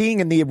just being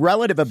in the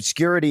relative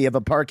obscurity of a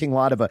parking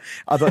lot of a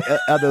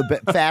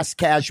fast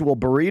casual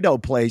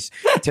burrito place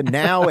to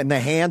now in the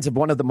hands of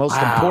one of the most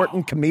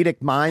important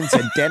comedic minds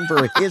in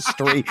Denver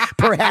history,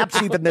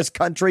 perhaps even this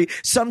country.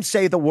 Some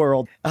say the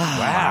world.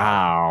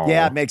 Wow.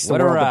 Yeah, it makes the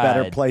What a world a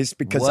better ride. place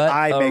because What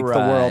I a make the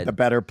world ride. a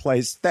better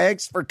place.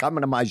 Thanks for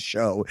coming to my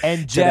show.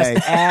 And just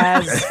today.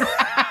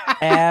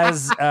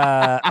 as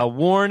a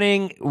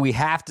warning, we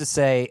have to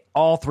say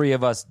all three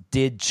of us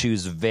did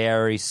choose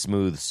very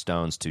smooth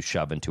stones to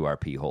shove into our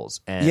pee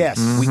holes, and Yes.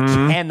 we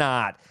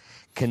cannot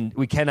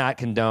cannot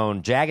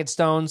condone jagged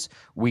stones.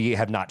 We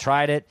have not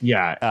tried it.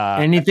 Yeah.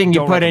 Anything you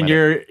don't put in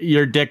recommend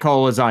your dick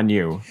hole is on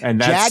you. And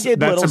that's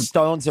Jagged Little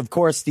Stones, of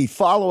course, the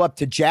follow-up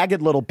to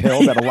Jagged Little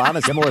Pill that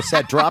Alanis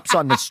Morissette drops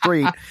on the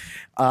street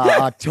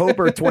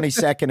October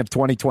 22nd of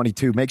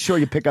 2022. Make sure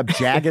you pick up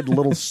Jagged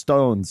Little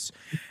Stones.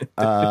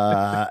 All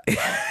right.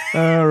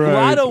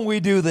 Why don't we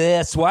do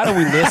this? Why don't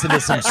we listen to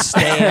some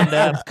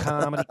stand-up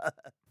comedy?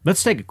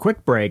 Let's take a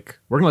quick break.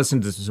 We're going to listen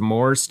to some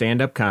more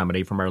stand-up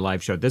comedy from our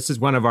live show. This is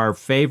one of our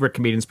favorite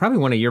comedians, probably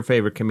one of your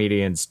favorite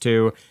comedians,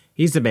 too.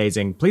 He's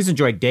amazing. Please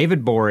enjoy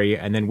David Bory,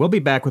 and then we'll be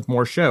back with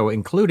more show,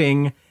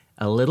 including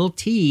a little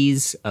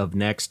tease of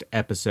next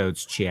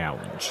episode's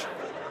challenge.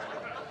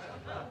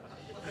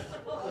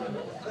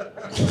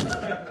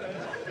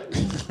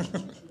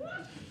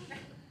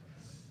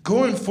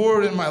 Going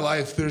forward in my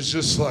life, there's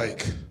just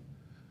like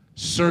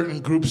certain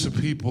groups of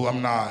people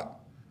I'm not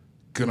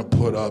gonna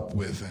put up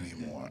with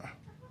anymore.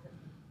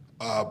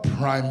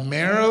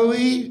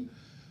 Primarily,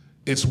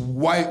 it's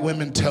white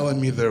women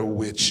telling me they're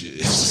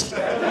witches.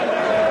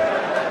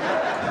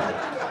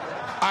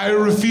 I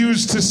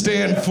refuse to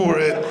stand for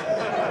it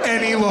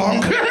any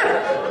longer.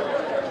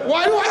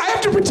 Why do I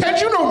have to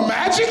pretend you know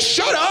magic?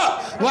 Shut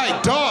up!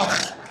 Like, dog.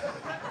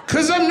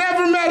 Because I've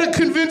never met a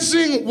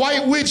convincing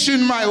white witch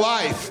in my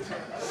life.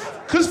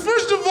 Because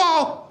first of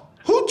all,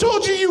 who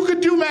told you you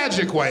could do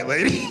magic, white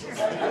lady?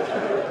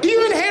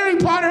 Even Harry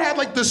Potter had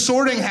like the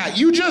sorting hat.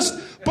 You just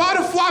bought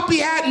a floppy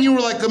hat and you were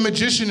like, a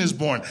magician is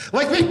born.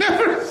 Like, they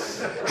never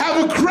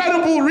have a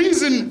credible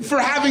reason for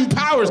having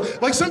powers.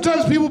 Like,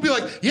 sometimes people be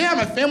like, yeah,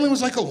 my family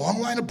was like a long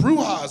line of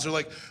Brujas, or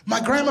like, my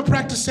grandma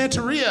practiced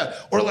Santeria,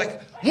 or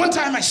like, one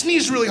time I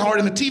sneezed really hard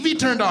and the TV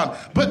turned on.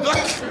 But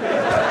like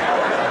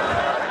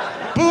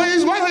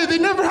these white ladies, they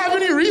never have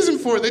any reason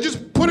for it. They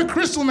just put a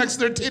crystal next to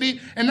their titty,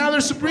 and now they're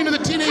Sabrina the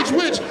Teenage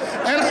Witch.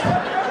 And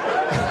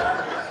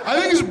I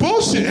think it's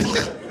bullshit.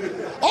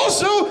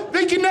 Also,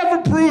 they can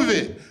never prove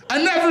it.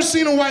 I've never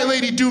seen a white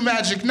lady do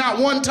magic, not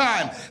one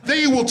time.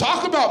 They will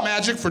talk about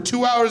magic for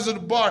 2 hours at a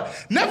bar.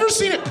 Never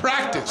seen it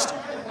practiced.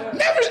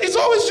 Never. It's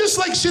always just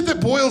like shit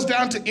that boils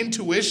down to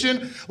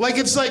intuition. Like,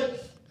 it's like,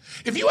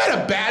 if you had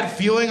a bad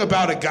feeling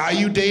about a guy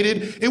you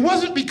dated, it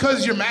wasn't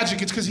because you're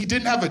magic, it's because he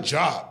didn't have a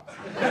job.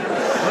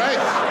 Right?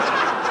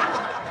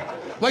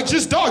 Like,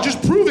 just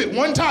prove it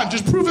one time.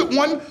 Just prove it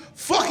one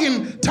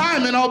fucking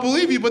time and I'll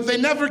believe you, but they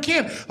never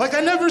can. Like,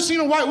 I never seen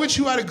a white witch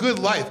who had a good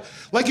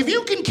life. Like, if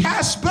you can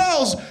cast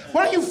spells,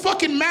 why don't you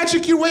fucking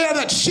magic your way out of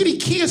that shitty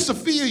Kia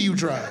Sophia you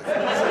drive?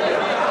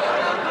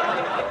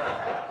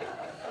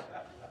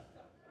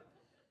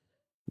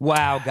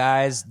 Wow,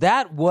 guys,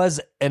 that was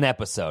an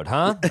episode,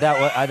 huh?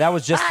 That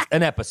was just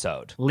an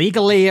episode.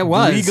 Legally, it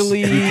was.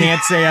 Legally, you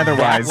can't say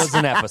otherwise. That was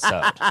an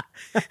episode.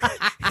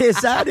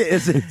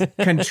 Is it?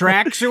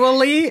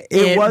 Contractually,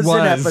 It was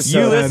an episode.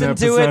 You listened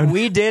to it.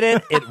 We did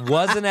it. It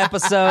was an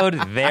episode.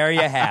 There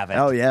you have it.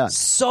 Oh, yeah.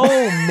 So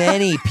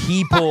many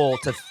people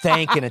to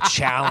thank in a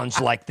challenge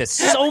like this.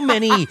 So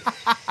many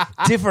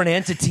different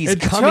entities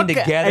coming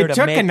together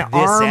to make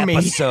this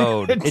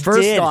episode.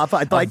 First off,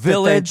 I'd like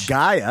to thank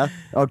Gaia,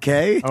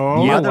 okay?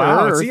 Oh, Mother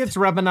wow. Earth. See, it's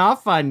rubbing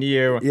off on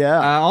you. Yeah.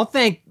 I'll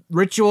thank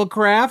Ritual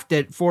Craft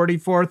at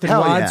 44th and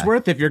Hell yeah.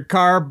 Wadsworth. If your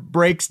car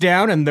breaks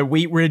down in the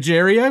Wheat Ridge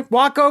area,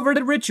 walk over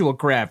to Ritual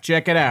Craft.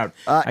 Check it out.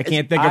 I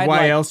can't think of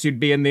why else you'd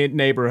be in the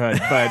neighborhood,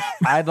 but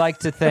I'd like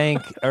to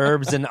thank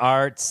Herbs and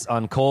Arts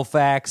on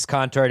Colfax.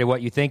 Contrary to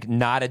what you think,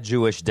 not a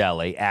Jewish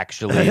deli,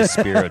 actually a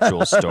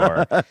spiritual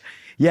store.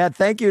 Yeah,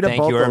 thank you to Thank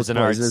both you, those Herbs and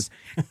places.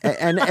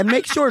 And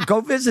make sure, go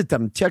visit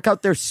them. Check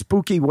out their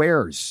spooky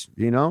wares,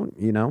 you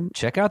know.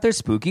 Check out their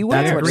spooky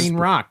that's wares. Green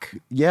Rock.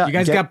 Yeah, You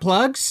guys got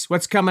plugs?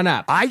 What's coming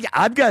up?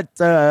 I've got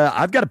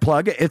a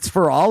plug. It's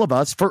for all of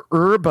us, for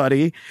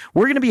everybody.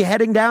 We're going to be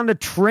heading down to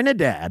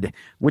Trinidad,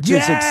 which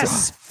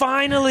Yes,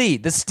 finally,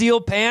 the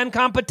steel pan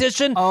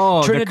competition.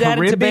 Oh, Trinidad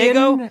the and Caribbean?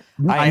 Tobago.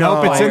 I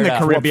hope it's in the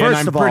Caribbean. Well,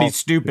 first I'm of pretty all-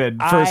 stupid.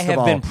 I First of have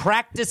all- been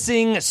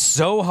practicing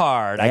so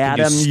hard. I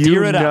Adam, can just you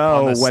steer it up on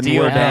know the when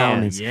steel we're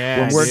pan. down. Yeah,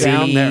 when we're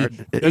down there.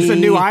 There's a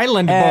new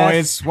island,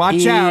 boys.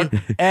 Watch out.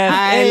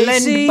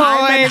 Island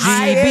boys.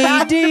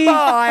 GBD.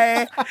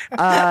 Boy.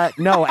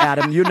 No,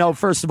 Adam, you know,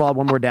 first of all,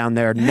 when we're down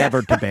there,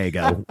 never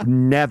Tobago.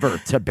 Never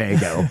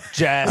Tobago.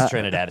 Just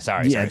Trinidad.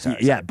 Sorry.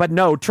 Yeah, but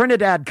no,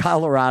 Trinidad,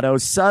 Colorado,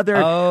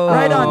 southern,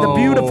 right on the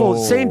beautiful,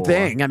 same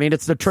thing. I mean,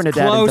 it's the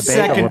Trinidad Close and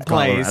Tobago second of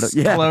Colorado. place.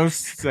 Yeah. Close.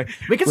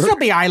 We can still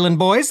be island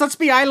boys. Let's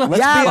be island.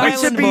 Yeah, be we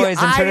island should be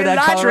boys in Trinidad,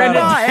 island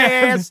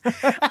Colorado. boys.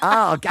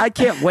 Oh, I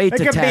can't wait It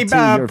to could tattoo be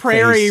your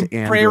prairie face,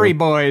 Andrew. prairie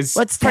boys.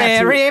 Let's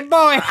tattoo- prairie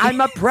boy.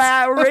 I'm a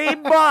prairie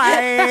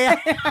boy.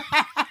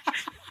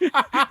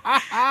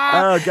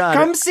 Oh God!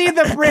 Come see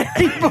the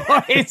prairie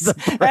boys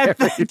at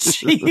the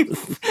cheap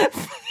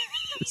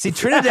See,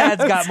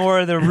 Trinidad's got more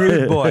of the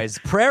rude boys.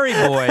 Prairie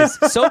boys,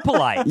 so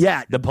polite.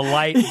 Yeah. The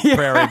polite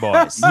prairie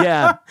boys.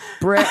 Yeah,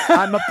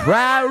 I'm a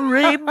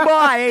prairie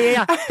boy.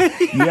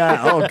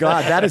 Yeah, oh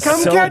God, that is Come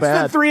so catch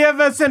bad. the three of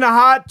us in a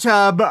hot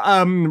tub,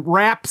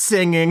 rap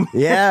singing.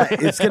 Yeah,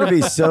 it's gonna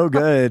be so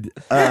good.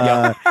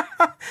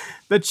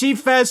 The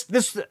Chief Fest,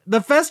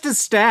 the fest is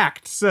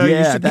stacked, so you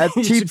Yeah, should, that's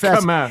you Cheap should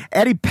Fest. come out.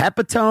 Eddie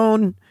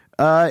Pepitone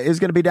is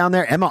going to be down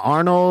there. Emma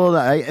Arnold.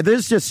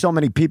 There's just so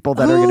many people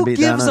that are going to be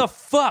down Who gives there. a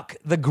fuck?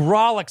 The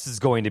Grolix is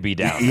going to be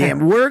down Yeah, there.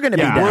 we're going to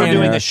be Yeah, down We're and- there.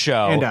 doing a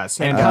show. and us,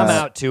 and come us.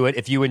 out to it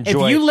if you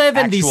enjoy If you live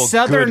in the actual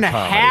southern good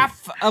comedy.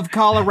 half of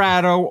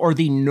Colorado or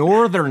the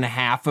northern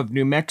half of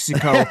New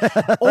Mexico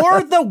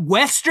or the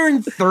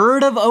western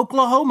third of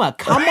Oklahoma,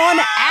 come on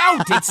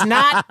out. It's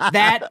not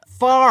that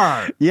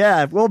far.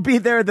 Yeah, we'll be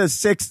there the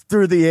 6th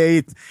through the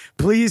 8th.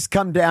 Please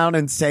come down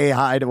and say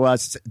hi to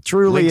us.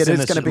 Truly, Links it in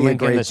is the going to be a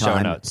link in great the show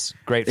time. notes.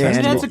 Great And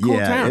festival. Trinidad's a cool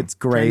yeah, town. it's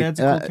great. Trinidad's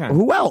a cool town.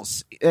 Who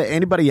else?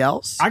 Anybody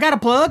else? I got a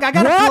plug. I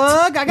got What? a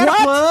plug. I got What?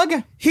 a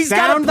plug. He's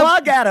got a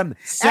plug at him.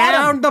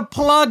 Sound the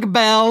plug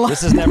bell.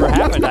 This has never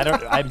happened.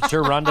 I'm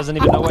sure Ron doesn't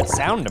even know what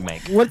sound to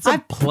make. What's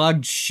I've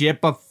plugged shit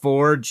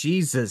before.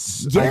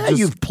 Jesus. Yeah, I just-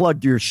 you've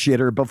plugged your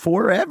shitter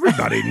before.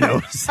 Everybody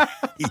knows.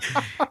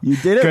 You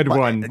did it. Good but-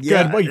 one.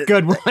 yeah,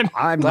 Good one.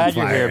 I'm Glad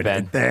you're here,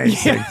 fired. Ben.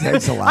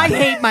 Thanks a lot. I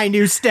hate my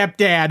new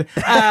stepdad.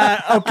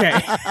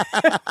 Okay.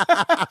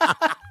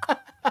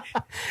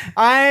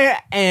 I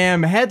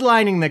am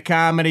headlining the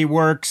Comedy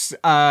Works,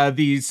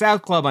 the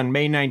South Club on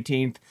May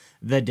 19th,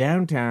 the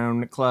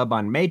Downtown Club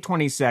on May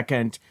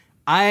 22nd.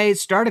 I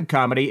started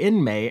comedy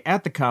in May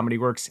at the Comedy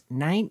Works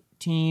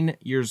 19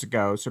 years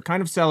ago, so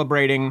kind of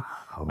celebrating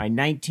my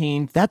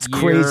 19th That's year.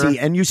 crazy.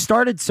 And you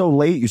started so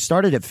late. You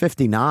started at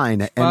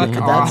 59, and Fuck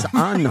that's off.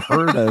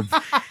 unheard of.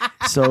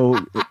 So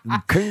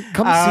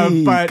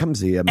come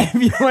see him. If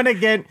you want to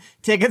get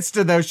tickets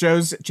to those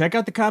shows, check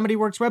out the Comedy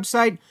Works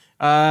website.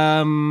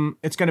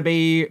 It's going to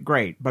be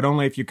great, but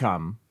only if you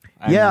come.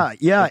 And Yeah.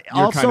 You're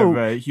Also, kind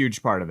of a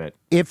huge part of it.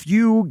 if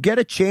you get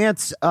a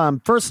chance,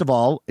 first of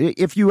all,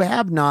 if you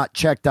have not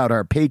checked out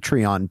our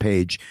Patreon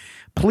page,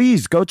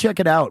 please go check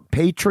it out.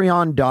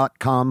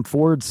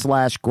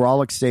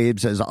 Patreon.com/Grolic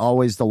Saves. As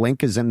always, the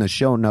link is in the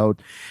show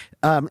note.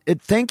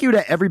 Thank you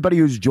to everybody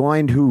who's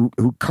joined, who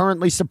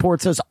currently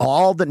supports us.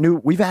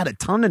 We've had a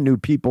ton of new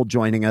people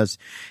joining us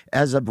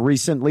as of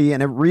recently,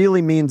 and it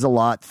really means a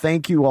lot.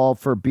 Thank you all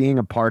for being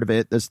a part of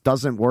it. This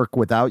doesn't work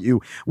without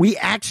you. We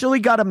actually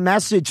got a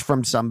message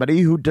from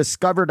somebody who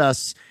discovered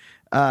us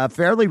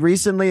fairly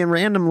recently and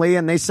randomly,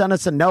 and they sent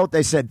us a note.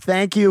 They said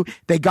thank you.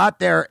 They got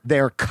their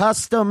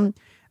custom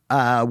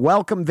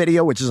welcome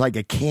video, which is like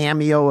a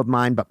cameo of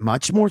mine, but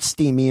much more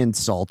steamy and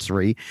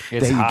sultry.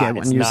 It's that you hot. get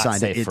when It's you not sign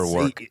safe it. for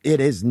work.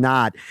 It is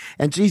not.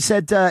 And she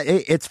said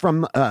it's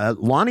from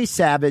Lonnie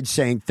Savage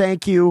saying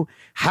thank you.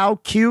 How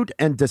cute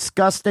and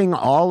disgusting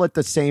all at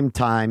the same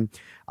time.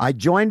 I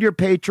joined your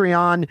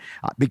Patreon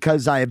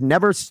because I have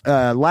never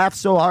laughed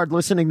so hard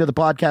listening to the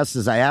podcast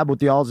as I have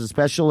with y'all,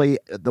 especially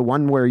the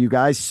one where you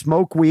guys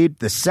smoke weed,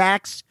 the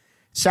sax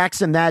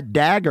and that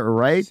dagger,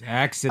 right?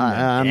 Sax and the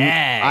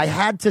dagger. I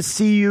had to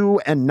see you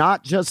and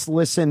not just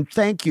listen.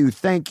 Thank you.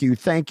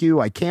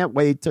 I can't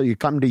wait till you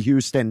come to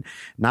Houston.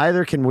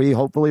 Neither can we.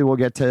 Hopefully we'll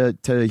get to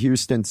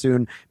Houston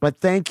soon.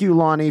 But thank you,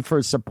 Lonnie,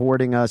 for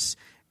supporting us.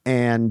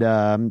 And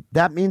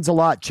that means a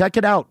lot. Check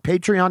it out.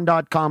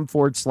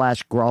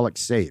 Patreon.com/Grolic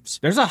Saves.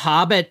 There's a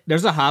Hobbit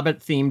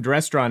themed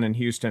restaurant in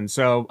Houston,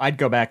 so I'd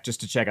go back just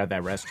to check out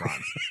that restaurant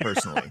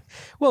personally.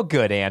 Well,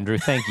 good, Andrew.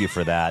 Thank you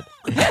for that.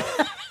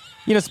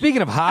 You know,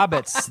 speaking of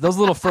hobbits, those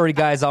little furry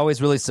guys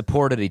always really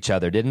supported each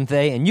other, didn't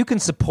they? And you can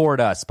support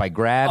us by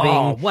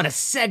Oh, what a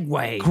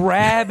segue.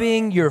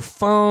 grabbing your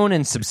phone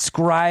and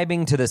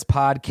subscribing to this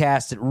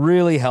podcast. It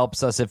really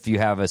helps us if you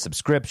have a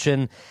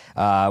subscription.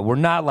 We're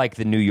not like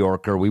the New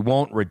Yorker. We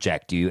won't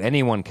reject you.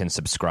 Anyone can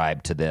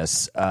subscribe to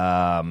this.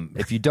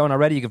 If you don't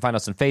already, you can find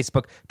us on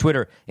Facebook,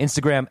 Twitter,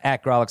 Instagram,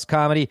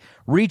 @GrolixComedy.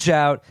 Reach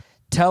out.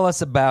 Tell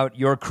us about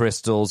your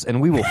crystals,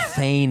 and we will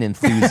feign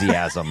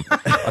enthusiasm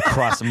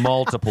across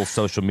multiple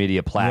social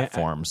media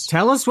platforms.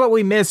 Tell us what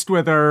we missed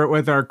with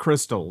our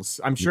crystals.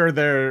 I'm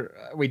sure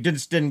we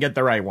just didn't get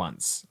the right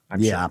ones.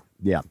 I'm sure.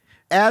 Yeah.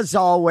 As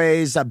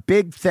always, a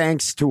big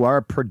thanks to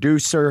our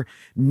producer,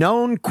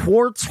 known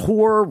quartz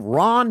whore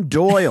Ron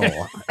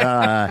Doyle.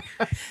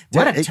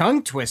 What a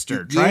tongue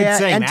twister. Try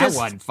saying and that just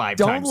one 5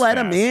 don't times. let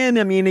him fast. in.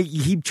 I mean,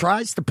 he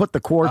tries to put the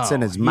quartz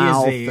in his He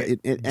mouth. is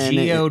a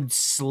geode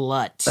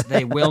slut.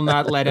 They will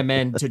not let him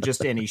into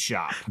just any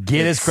shop.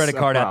 Get his It's credit a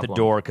card out the problem.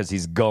 door because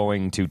he's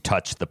going to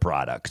touch the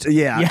product.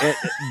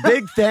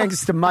 Big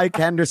thanks to Mike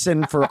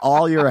Henderson for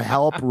all your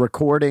help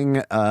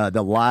recording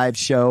the live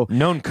show.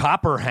 Known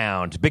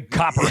Copperhound, big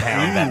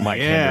Copperhound, that Mike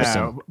Yeah,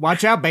 Henderson.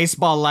 watch out,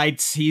 baseball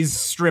lights. He's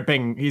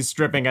stripping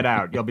it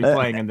out. You'll be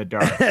playing in the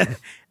dark.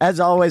 As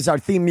always, our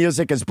theme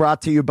music is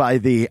brought to you by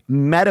the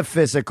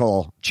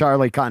metaphysical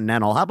Charlie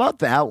Continental. How about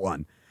that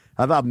one?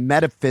 How about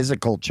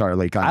metaphysical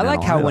Charlie I Continental?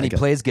 like how when he it.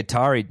 plays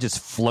guitar, he just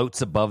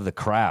floats above the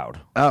crowd.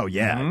 Oh,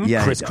 yeah. Yeah.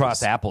 he Crisscross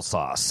does.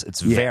 applesauce.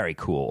 It's very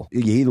cool.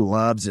 He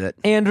loves it.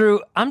 Andrew,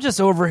 I'm just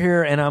over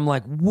here and I'm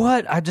like,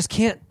 what? I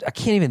can't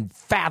even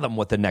fathom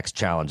what the next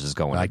challenge is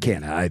going to I be.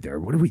 can't either.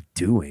 What are we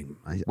doing?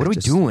 What are we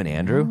doing,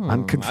 Andrew?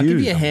 I'm confused. I'll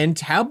give you a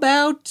hint. How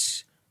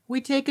about we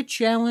take a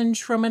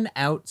challenge from an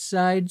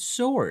outside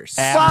source?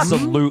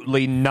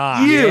 Absolutely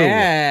not. You.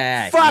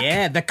 Yeah, Fuck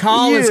yeah. The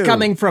call is you.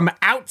 coming from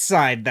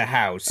outside the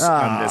house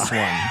on this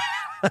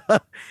one.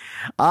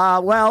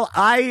 Well,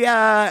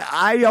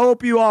 I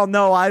hope you all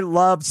know I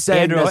love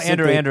saying this at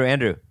the-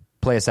 Andrew.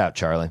 Play us out,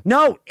 Charlie.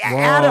 No,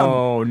 Adam.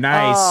 Oh,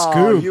 nice Oh,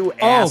 scoop. you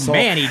Oh, asshole.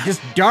 man, he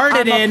just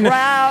darted I'm in. a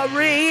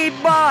Prairie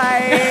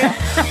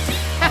boy.